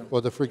baptism for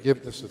the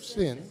forgiveness of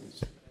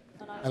sins,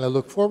 and I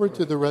look forward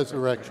to the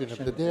resurrection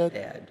of the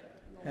dead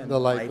and the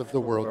life of the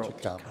world to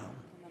come.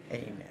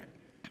 Amen.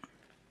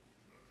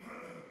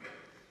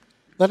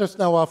 Let us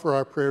now offer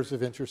our prayers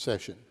of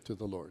intercession to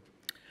the Lord.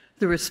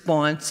 The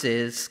response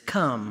is,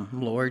 "Come,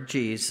 Lord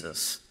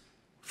Jesus."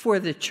 For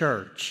the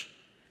church,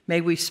 may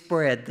we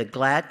spread the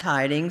glad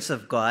tidings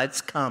of God's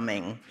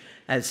coming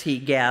as he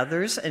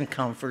gathers and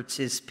comforts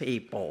his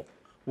people.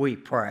 We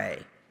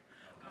pray.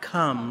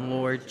 Come,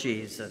 Lord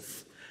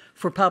Jesus.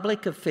 For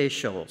public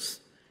officials,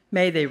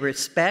 may they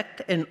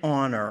respect and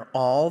honor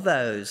all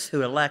those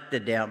who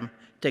elected them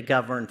to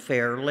govern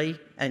fairly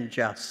and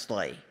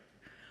justly.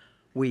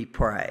 We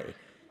pray.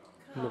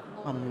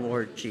 Come,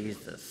 Lord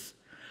Jesus.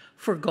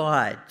 For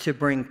God to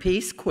bring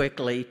peace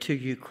quickly to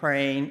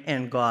Ukraine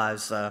and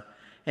Gaza,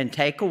 and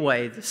take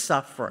away the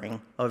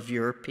suffering of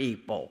your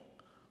people,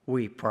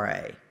 we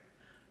pray.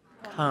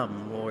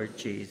 Come, Lord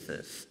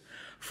Jesus.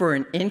 For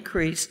an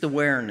increased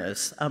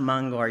awareness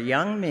among our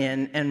young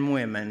men and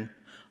women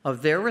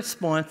of their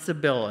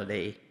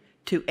responsibility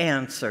to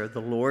answer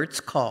the Lord's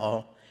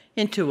call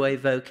into a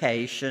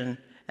vocation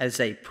as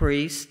a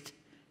priest,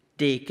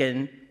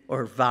 deacon,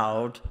 or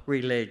vowed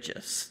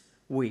religious,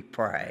 we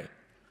pray.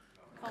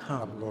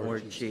 Come,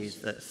 Lord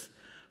Jesus.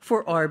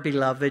 For our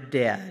beloved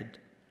dead,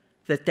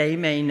 that they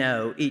may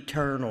know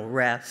eternal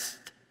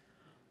rest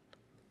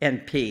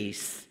and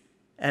peace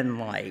and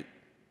light,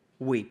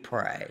 we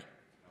pray.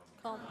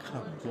 Come,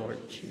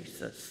 Lord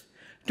Jesus.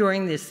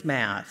 During this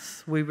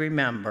Mass, we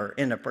remember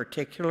in a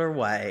particular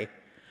way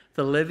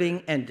the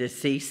living and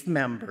deceased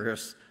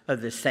members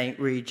of the St.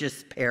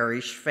 Regis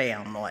Parish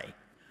family.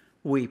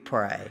 We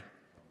pray.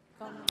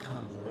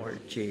 Come,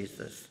 Lord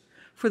Jesus.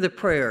 For the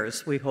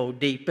prayers we hold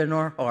deep in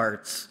our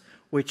hearts,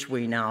 which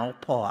we now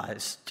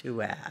pause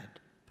to add.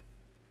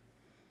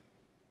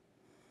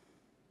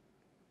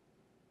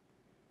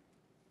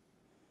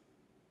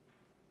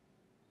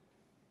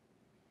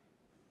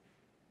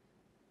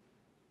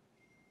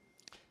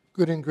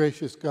 Good and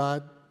gracious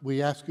God,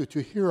 we ask you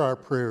to hear our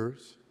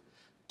prayers,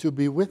 to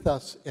be with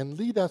us and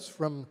lead us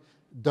from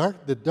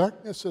the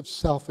darkness of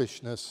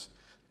selfishness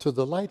to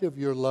the light of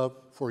your love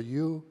for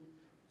you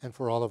and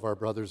for all of our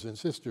brothers and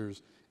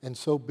sisters, and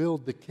so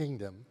build the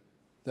kingdom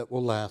that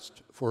will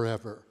last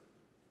forever.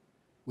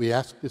 We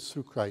ask this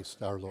through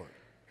Christ our Lord.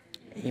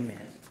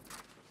 Amen.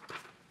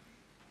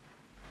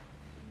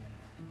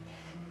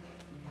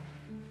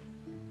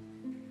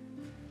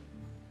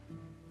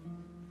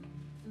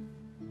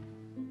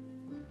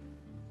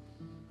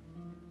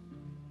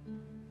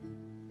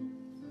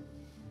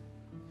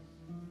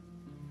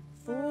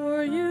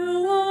 For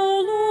you,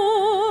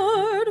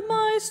 O Lord,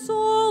 my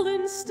soul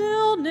in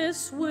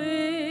stillness waits.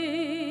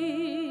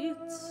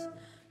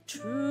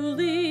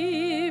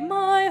 Truly,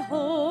 my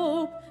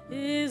hope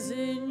is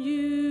in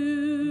you.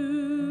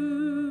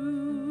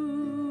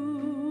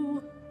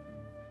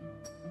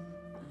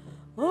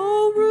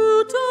 O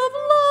root of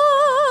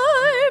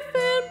life,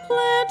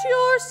 implant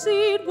your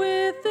seed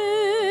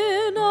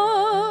within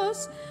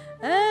us,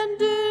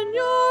 and in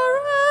your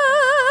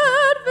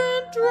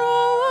advent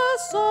draw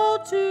us all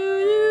to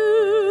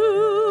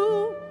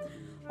you.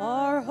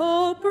 Our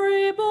hope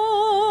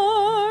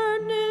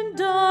reborn in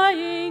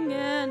dying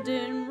and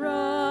in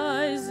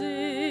rising.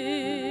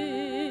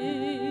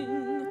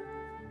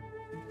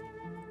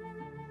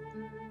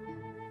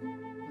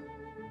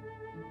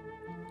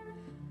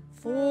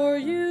 For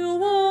you,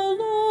 O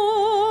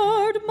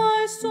Lord,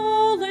 my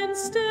soul in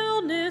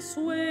stillness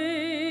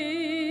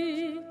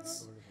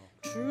waits.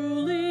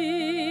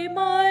 Truly,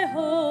 my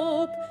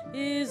hope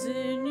is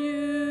in you.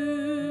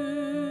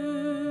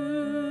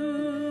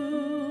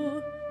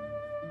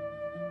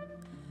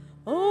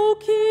 O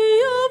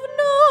key of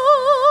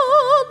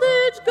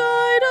knowledge,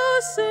 guide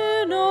us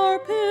in our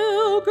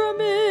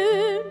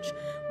pilgrimage.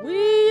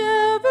 We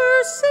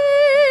ever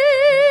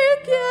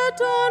seek, yet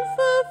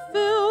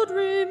unfulfilled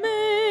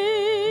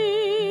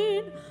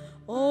remain.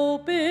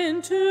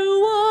 Open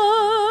to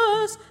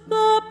us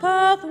the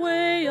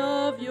pathway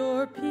of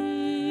your peace.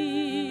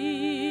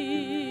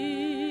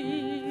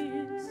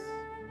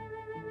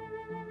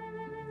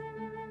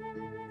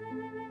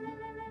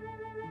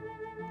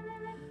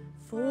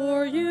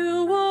 For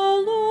you,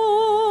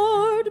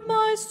 O Lord,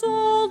 my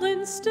soul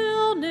in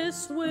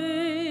stillness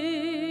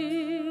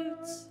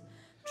waits.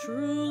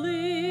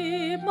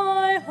 Truly,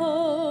 my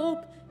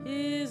hope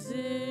is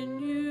in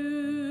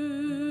you.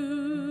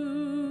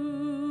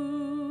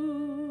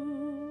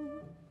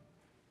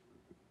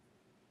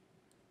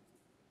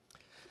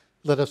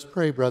 Let us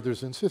pray,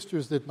 brothers and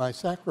sisters, that my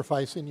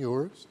sacrifice and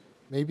yours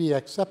may be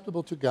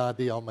acceptable to God,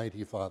 the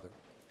Almighty Father.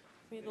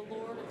 May the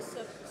Lord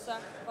accept the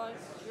sacrifice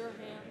at your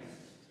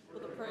hands for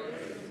the praise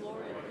and the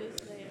glory of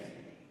his name,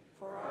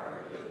 for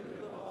our good and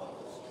good of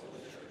all the souls of the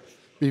church.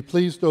 Be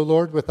pleased, O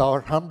Lord, with our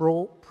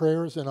humble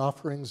prayers and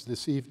offerings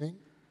this evening.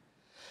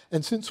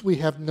 And since we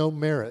have no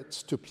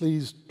merits to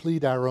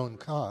plead our own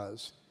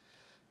cause,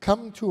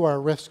 come to our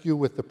rescue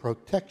with the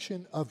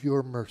protection of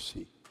your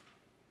mercy,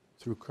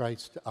 through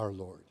Christ our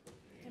Lord.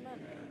 Amen.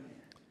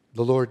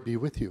 The Lord be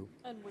with you.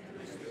 And with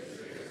your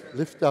spirit,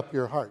 Lift up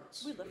your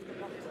hearts. we lift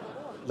them up to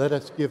the Lord. Let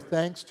us give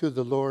thanks to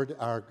the Lord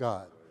our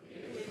God.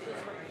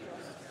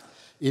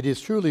 It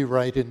is truly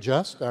right and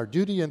just, our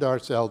duty and our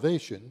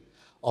salvation,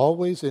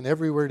 always and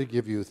everywhere to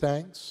give you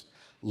thanks,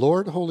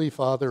 Lord, Holy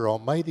Father,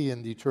 Almighty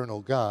and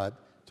eternal God,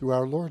 through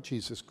our Lord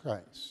Jesus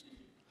Christ.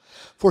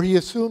 For he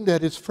assumed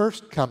at his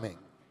first coming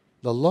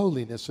the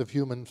lowliness of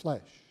human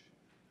flesh,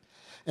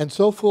 and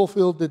so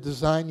fulfilled the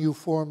design you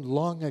formed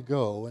long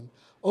ago and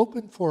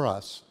opened for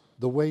us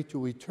the way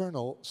to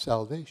eternal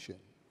salvation,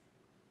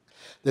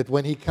 that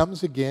when he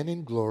comes again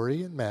in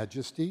glory and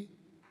majesty,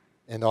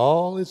 and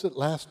all is at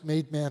last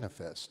made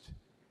manifest,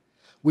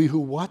 we who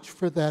watch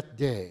for that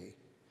day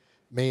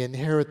may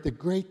inherit the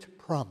great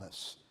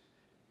promise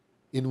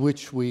in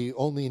which we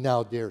only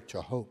now dare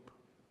to hope.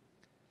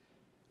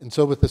 And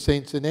so with the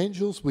saints and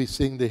angels, we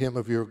sing the hymn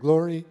of your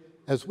glory,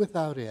 as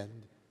without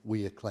end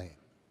we acclaim.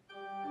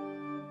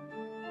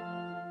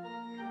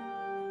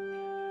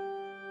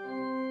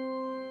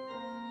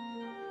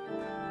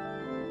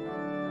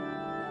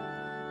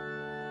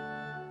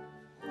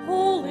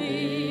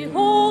 Holy,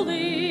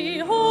 holy,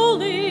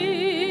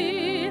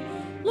 holy,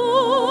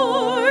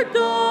 Lord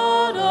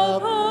God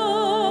of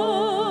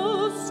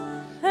hosts,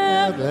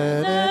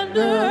 heaven and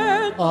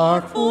earth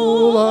are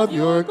full of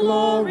your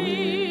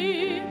glory.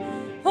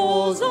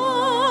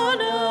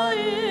 Hosanna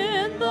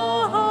in the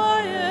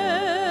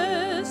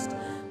highest.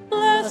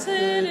 Blessed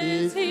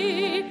is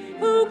he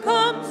who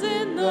comes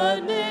in the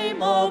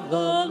name of the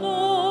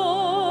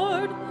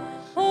Lord.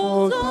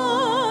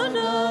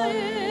 Hosanna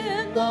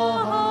in the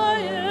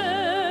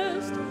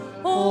highest.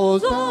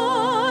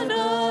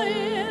 Hosanna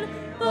in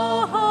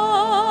the highest.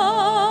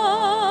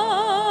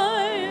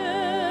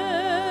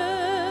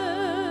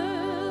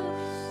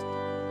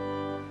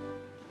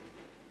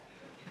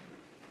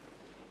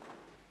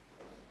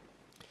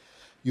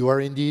 You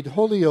are indeed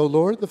holy, O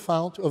Lord, the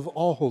fount of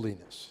all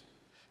holiness.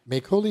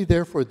 Make holy,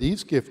 therefore,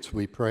 these gifts,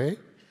 we pray,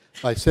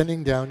 by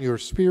sending down your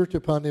Spirit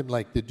upon him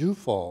like the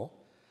dewfall,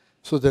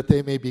 so that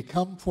they may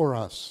become for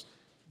us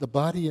the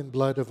body and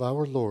blood of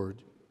our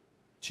Lord,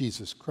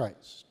 Jesus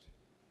Christ.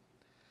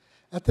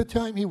 At the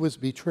time he was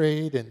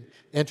betrayed and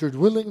entered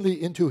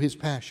willingly into his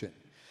passion,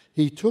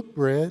 he took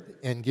bread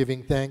and,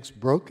 giving thanks,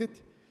 broke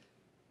it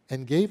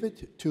and gave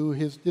it to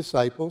his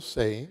disciples,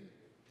 saying,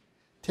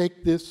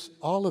 "Take this,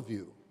 all of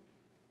you,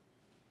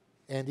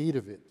 and eat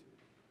of it.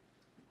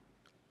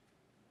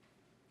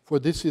 For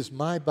this is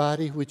my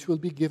body which will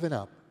be given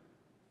up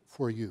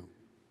for you."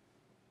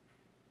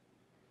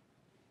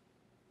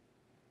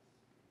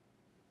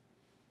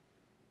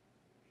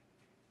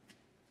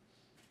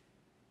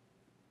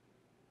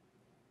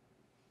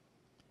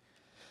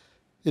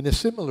 In a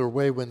similar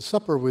way, when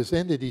supper was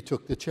ended, he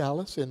took the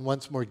chalice, and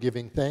once more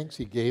giving thanks,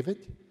 he gave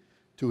it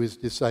to his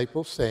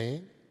disciples,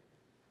 saying,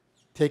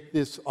 "Take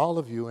this, all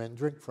of you, and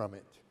drink from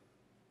it.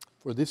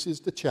 For this is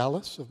the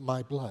chalice of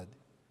my blood,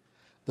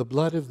 the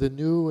blood of the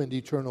new and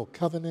eternal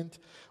covenant,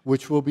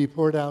 which will be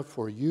poured out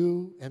for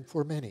you and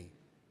for many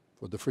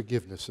for the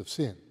forgiveness of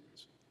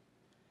sins.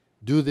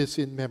 Do this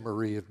in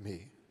memory of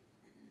me."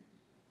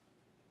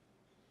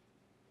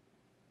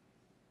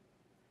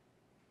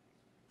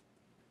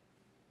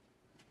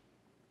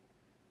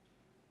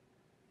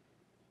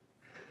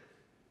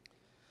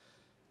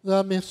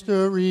 The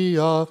mystery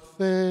of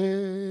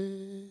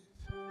faith.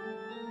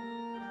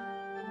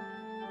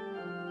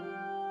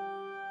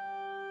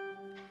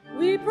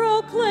 We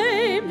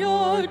proclaim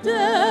your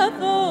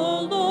death,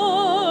 O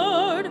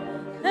Lord,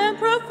 and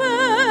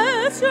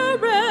profess your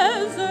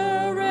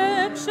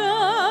resurrection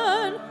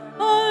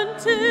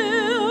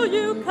until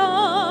you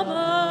come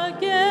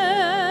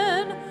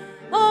again,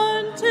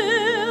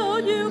 until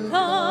you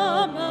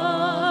come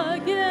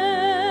again.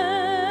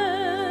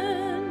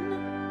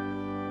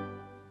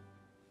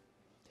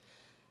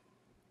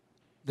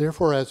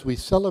 Therefore, as we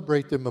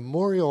celebrate the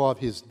memorial of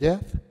his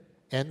death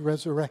and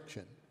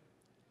resurrection,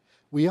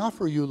 we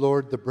offer you,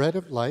 Lord, the bread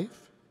of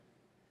life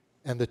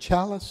and the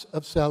chalice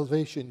of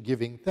salvation,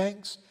 giving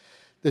thanks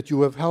that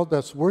you have held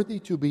us worthy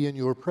to be in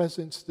your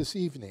presence this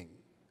evening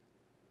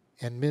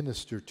and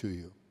minister to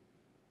you.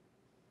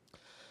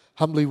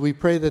 Humbly we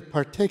pray that,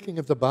 partaking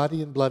of the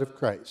body and blood of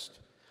Christ,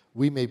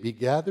 we may be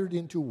gathered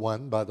into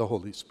one by the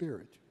Holy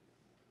Spirit.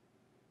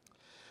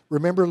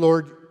 Remember,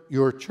 Lord,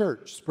 your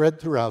church spread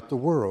throughout the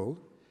world,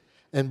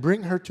 and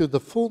bring her to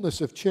the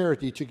fullness of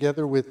charity,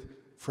 together with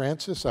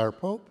Francis, our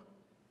Pope,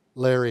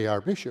 Larry, our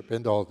Bishop,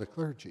 and all the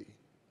clergy.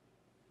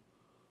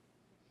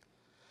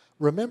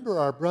 Remember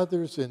our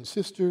brothers and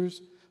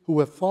sisters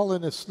who have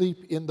fallen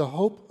asleep in the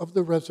hope of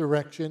the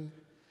resurrection,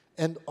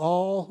 and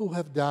all who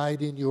have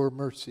died in your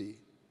mercy.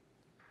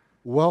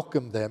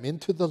 Welcome them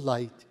into the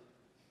light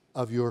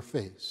of your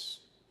face.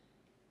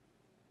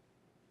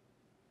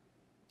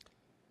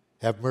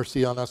 Have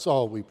mercy on us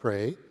all, we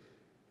pray,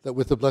 that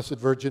with the Blessed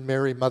Virgin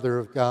Mary, Mother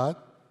of God,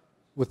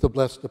 with the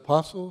blessed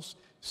apostles,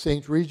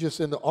 Saint Regis,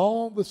 and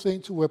all the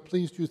saints who have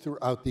pleased you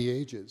throughout the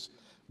ages,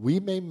 we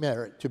may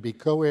merit to be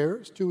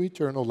co-heirs to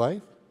eternal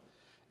life,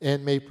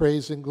 and may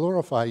praise and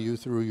glorify you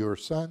through your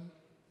Son,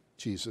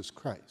 Jesus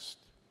Christ.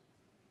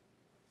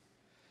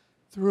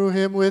 Through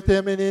him, with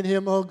him, and in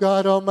him, O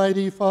God,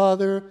 Almighty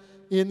Father,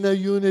 in the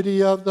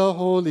unity of the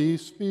Holy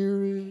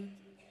Spirit,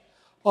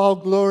 all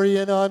glory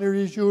and honor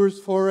is yours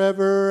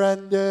forever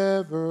and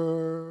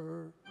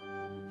ever.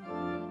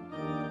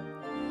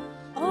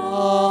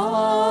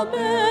 Amen,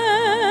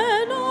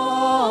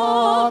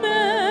 amen,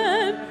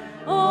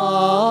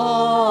 amen,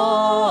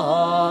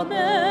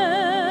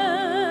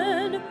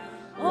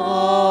 amen,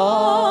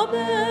 amen,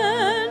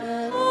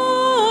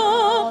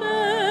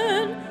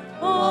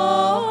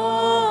 amen.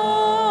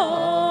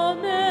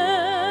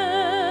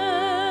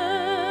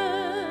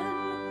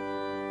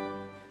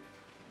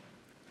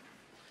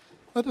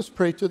 Let us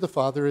pray to the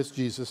Father as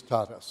Jesus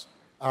taught us.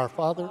 Our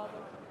Father,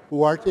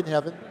 who art in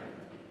heaven,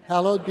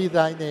 hallowed be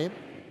thy name.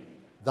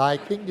 Thy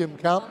kingdom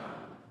come,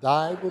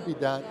 Thy will be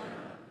done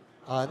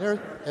on earth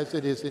as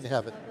it is in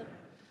heaven.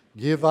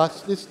 Give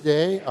us this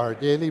day our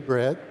daily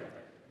bread,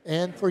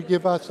 and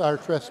forgive us our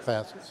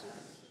trespasses,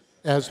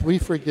 as we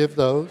forgive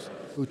those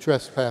who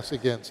trespass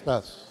against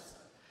us.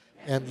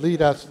 And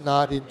lead us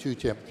not into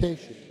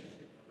temptation,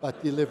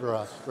 but deliver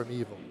us from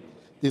evil.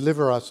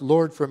 Deliver us,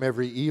 Lord, from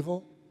every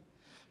evil.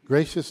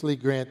 Graciously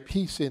grant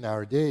peace in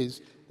our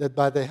days, that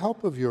by the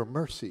help of your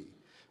mercy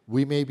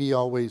we may be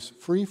always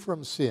free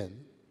from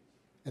sin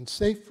and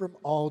safe from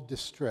all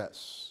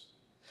distress,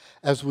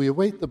 as we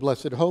await the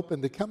blessed hope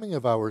and the coming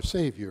of our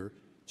Savior,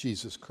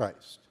 Jesus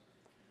Christ.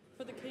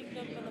 For the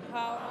kingdom and the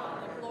power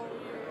and the glory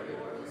are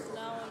yours,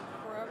 now and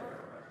forever.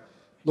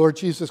 Lord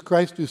Jesus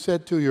Christ, who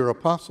said to your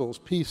apostles,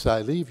 "Peace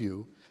I leave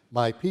you,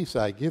 my peace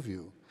I give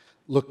you,"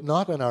 look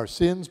not on our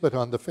sins, but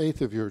on the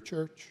faith of your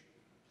church,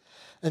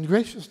 and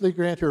graciously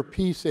grant her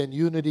peace and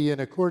unity in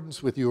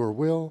accordance with your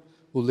will,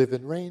 who live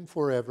and reign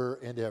forever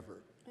and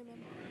ever.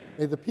 Amen.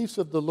 May the peace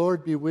of the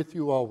Lord be with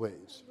you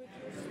always.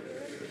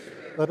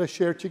 Let us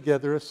share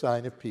together a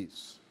sign of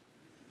peace.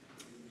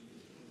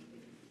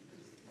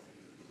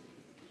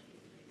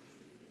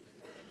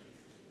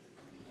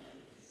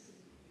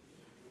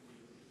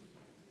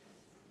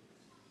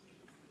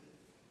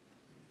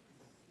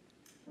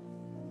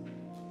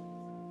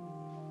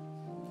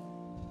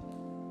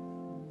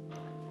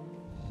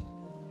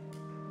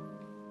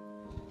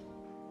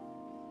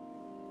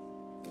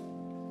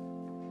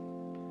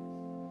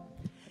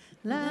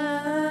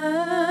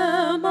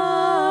 Lamb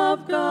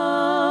of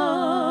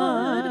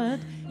God,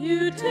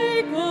 you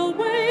take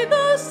away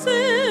the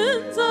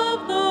sins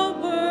of the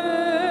world.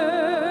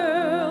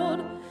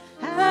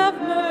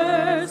 Have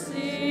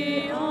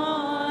mercy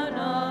on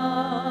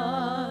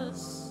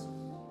us.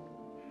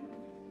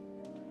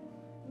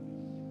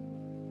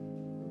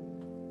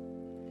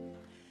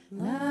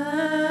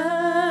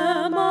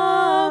 Lamb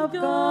of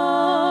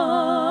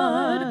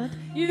God,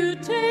 you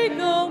take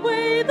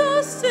away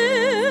the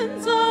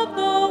sins of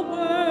the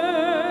world.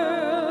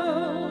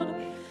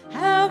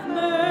 Have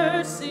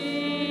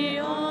mercy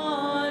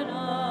on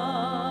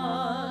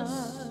us.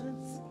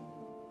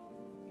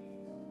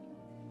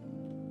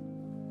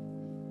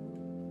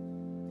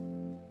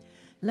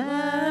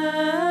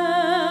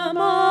 Lamb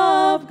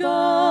of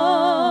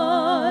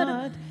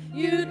God,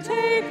 you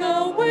take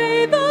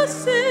away the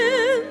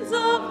sins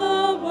of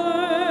the world.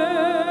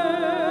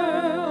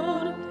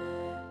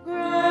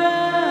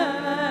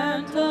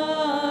 Grant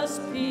us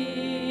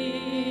peace.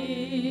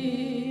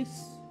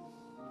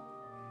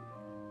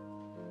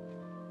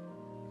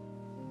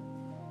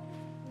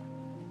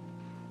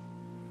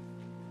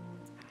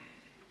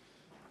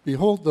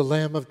 Behold the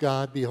Lamb of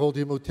God, behold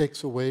him who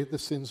takes away the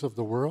sins of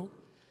the world.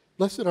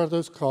 Blessed are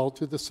those called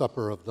to the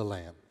supper of the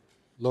Lamb.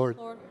 Lord,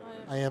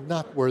 I am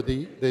not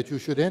worthy that you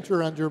should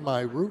enter under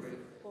my roof,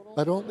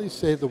 but only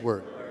say the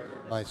word,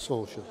 my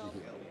soul shall be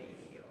healed.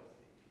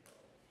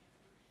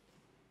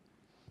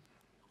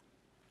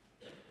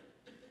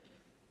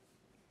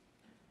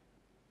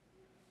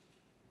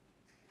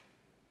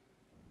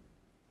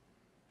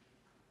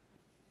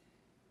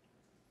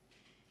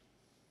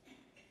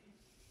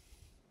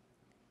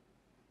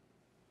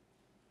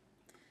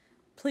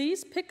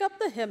 Please pick up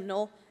the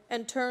hymnal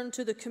and turn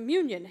to the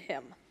communion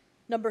hymn,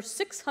 number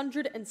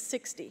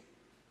 660.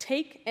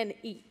 Take and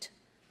eat.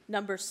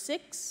 Number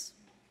 660.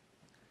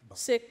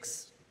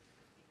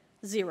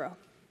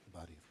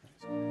 Body of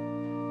Christ.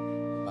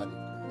 Body of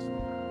Christ.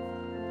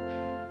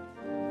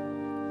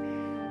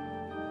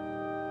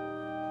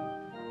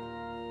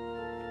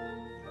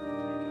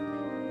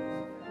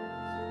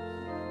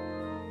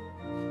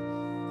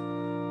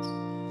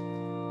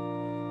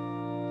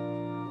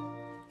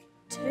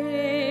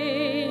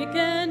 Take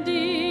and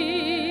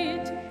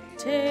eat,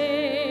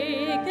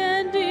 take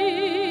and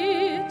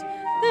eat.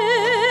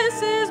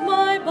 This is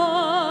my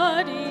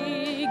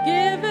body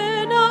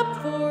given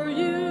up for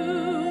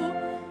you.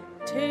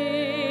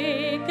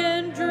 Take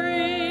and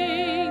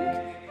drink,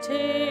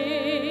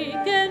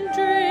 take and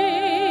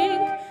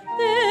drink.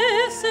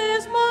 This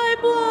is my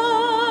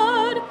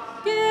blood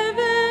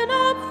given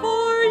up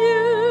for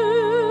you.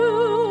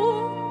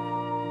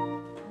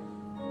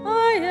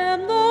 I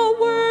am the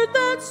word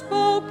that's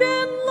spoken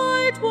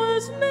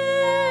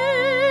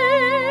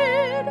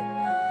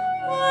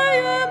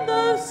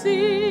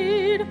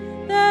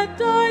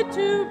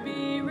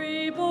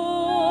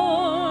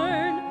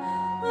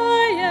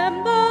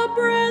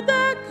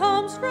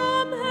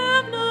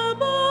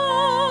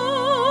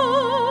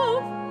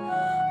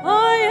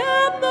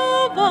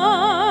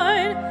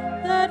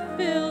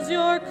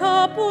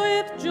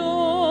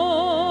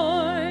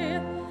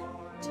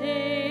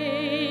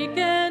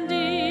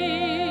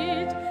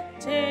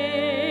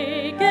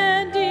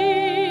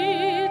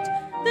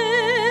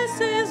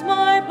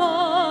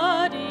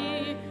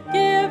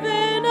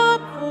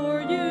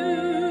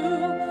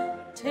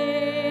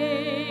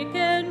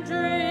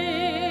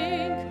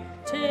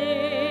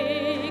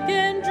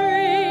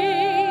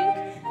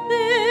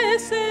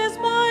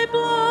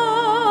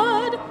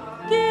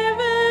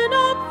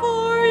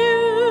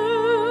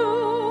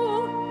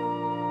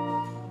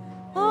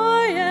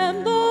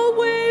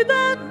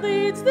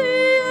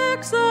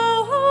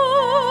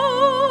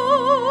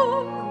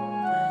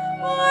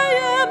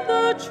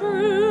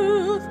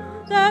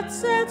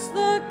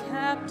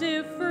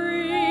captive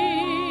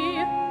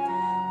free.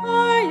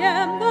 I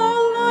am the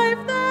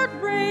life that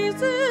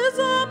raises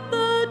up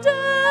the dead.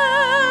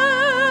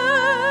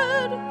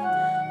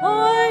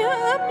 I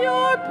am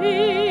your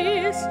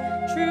peace,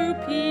 true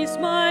peace,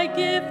 my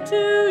gift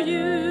to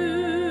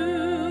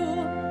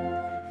you.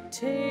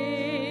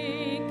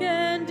 Take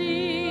and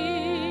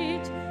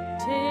eat,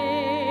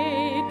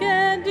 take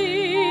and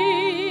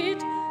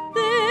eat.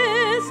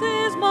 This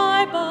is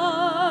my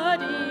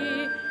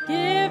body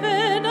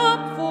given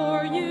up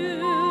for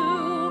you.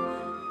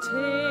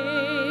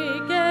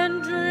 Take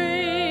and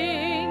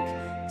drink,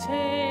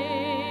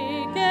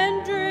 take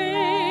and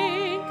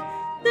drink.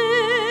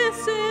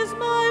 This is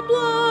my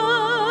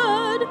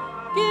blood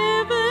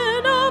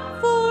given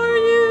up for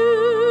you.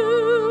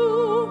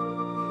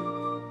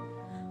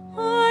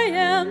 I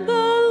am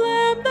the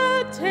Lamb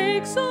that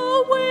takes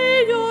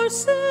away your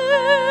sin.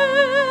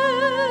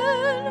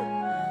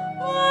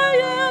 I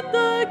am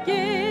the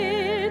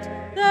gate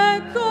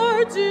that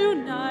guards you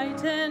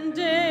night and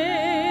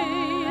day.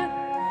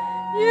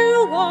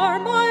 You are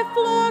my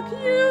flock,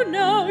 you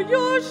know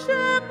your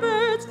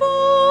shepherd's voice.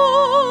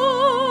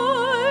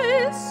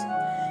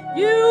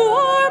 You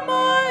are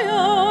my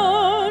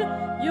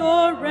own,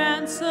 your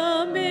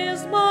ransom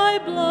is my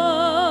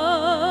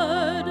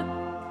blood.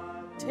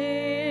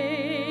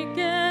 Take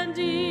and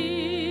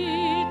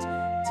eat,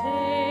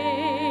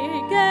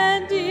 take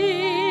and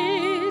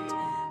eat.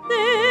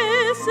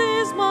 This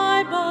is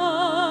my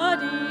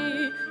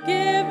body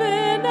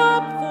given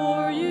up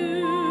for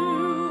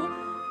you.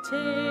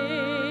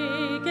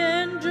 Take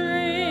and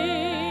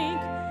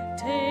drink,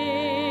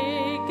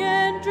 take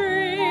and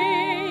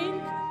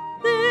drink.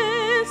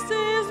 This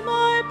is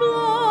my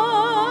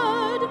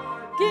blood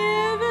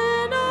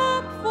given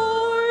up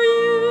for you.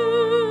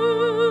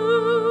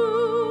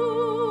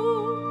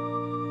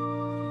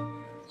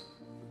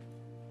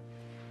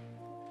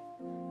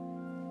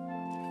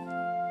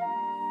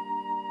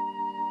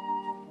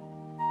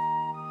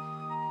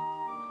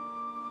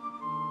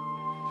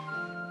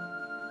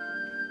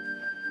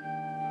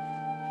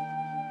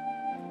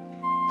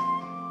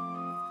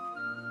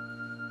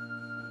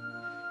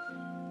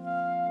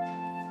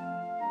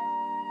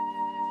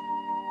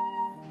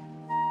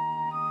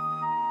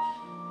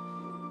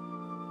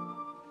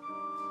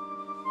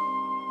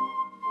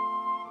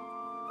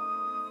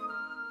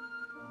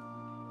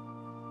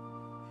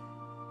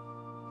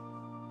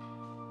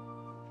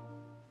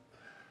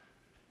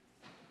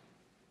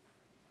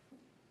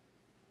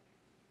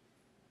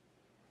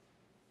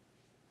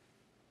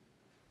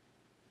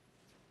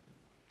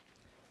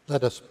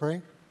 Let us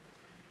pray.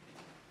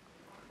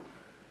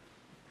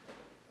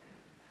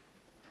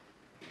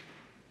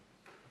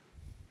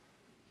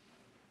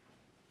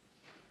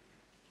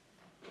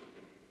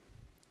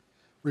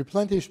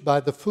 Replenished by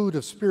the food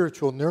of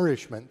spiritual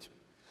nourishment,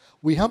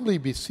 we humbly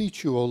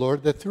beseech you, O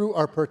Lord, that through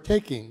our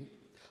partaking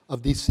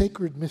of these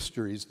sacred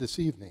mysteries this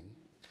evening,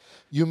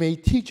 you may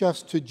teach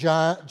us to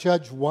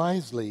judge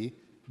wisely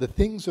the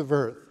things of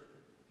earth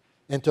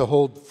and to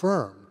hold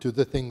firm to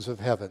the things of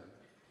heaven,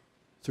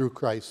 through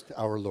Christ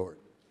our Lord.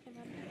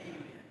 Amen.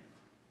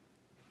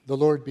 The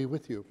Lord be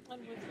with you.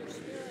 And with your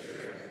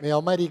spirit. May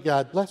Almighty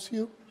God bless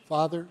you,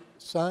 Father,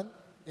 Son,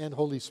 and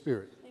Holy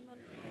Spirit. Amen.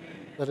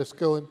 Let us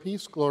go in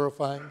peace,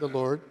 glorifying the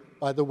Lord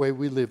by the way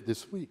we live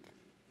this week.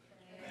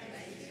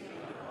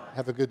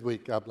 Have a good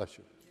week. God bless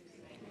you.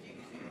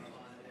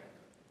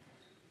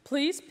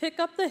 Please pick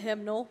up the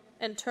hymnal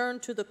and turn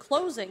to the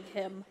closing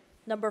hymn,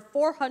 number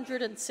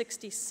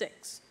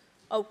 466.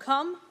 O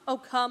come,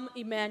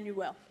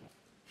 Emmanuel.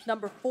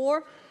 Number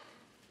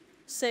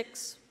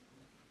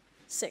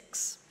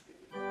 466.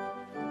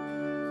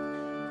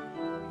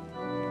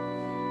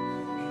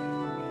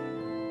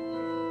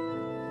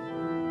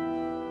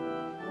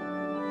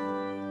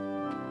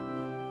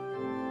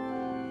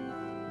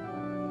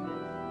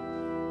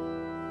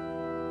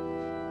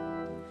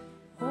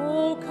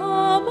 O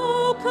come,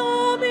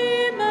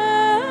 Emmanuel,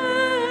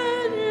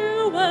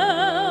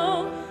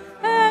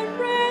 and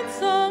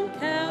ransom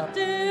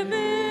captive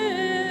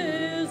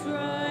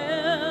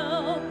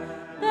Israel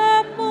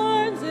that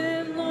mourns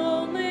in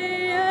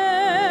lonely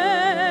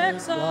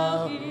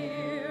exile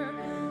here,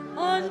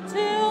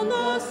 until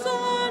the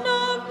Son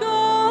of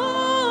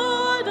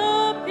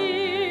God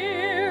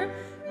appear.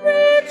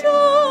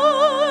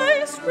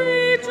 Rejoice,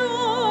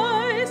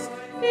 rejoice,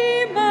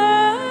 Emmanuel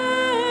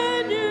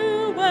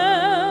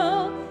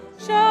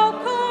shall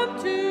come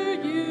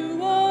to you,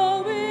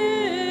 O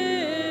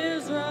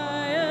Israel.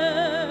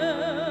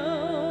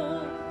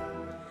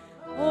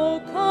 O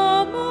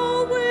come,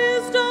 O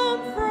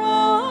wisdom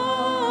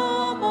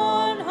from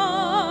on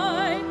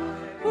high,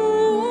 who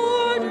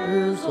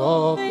orders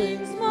all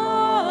things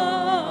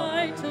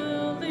mightily,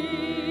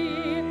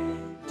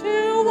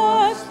 to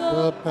wash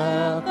the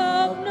path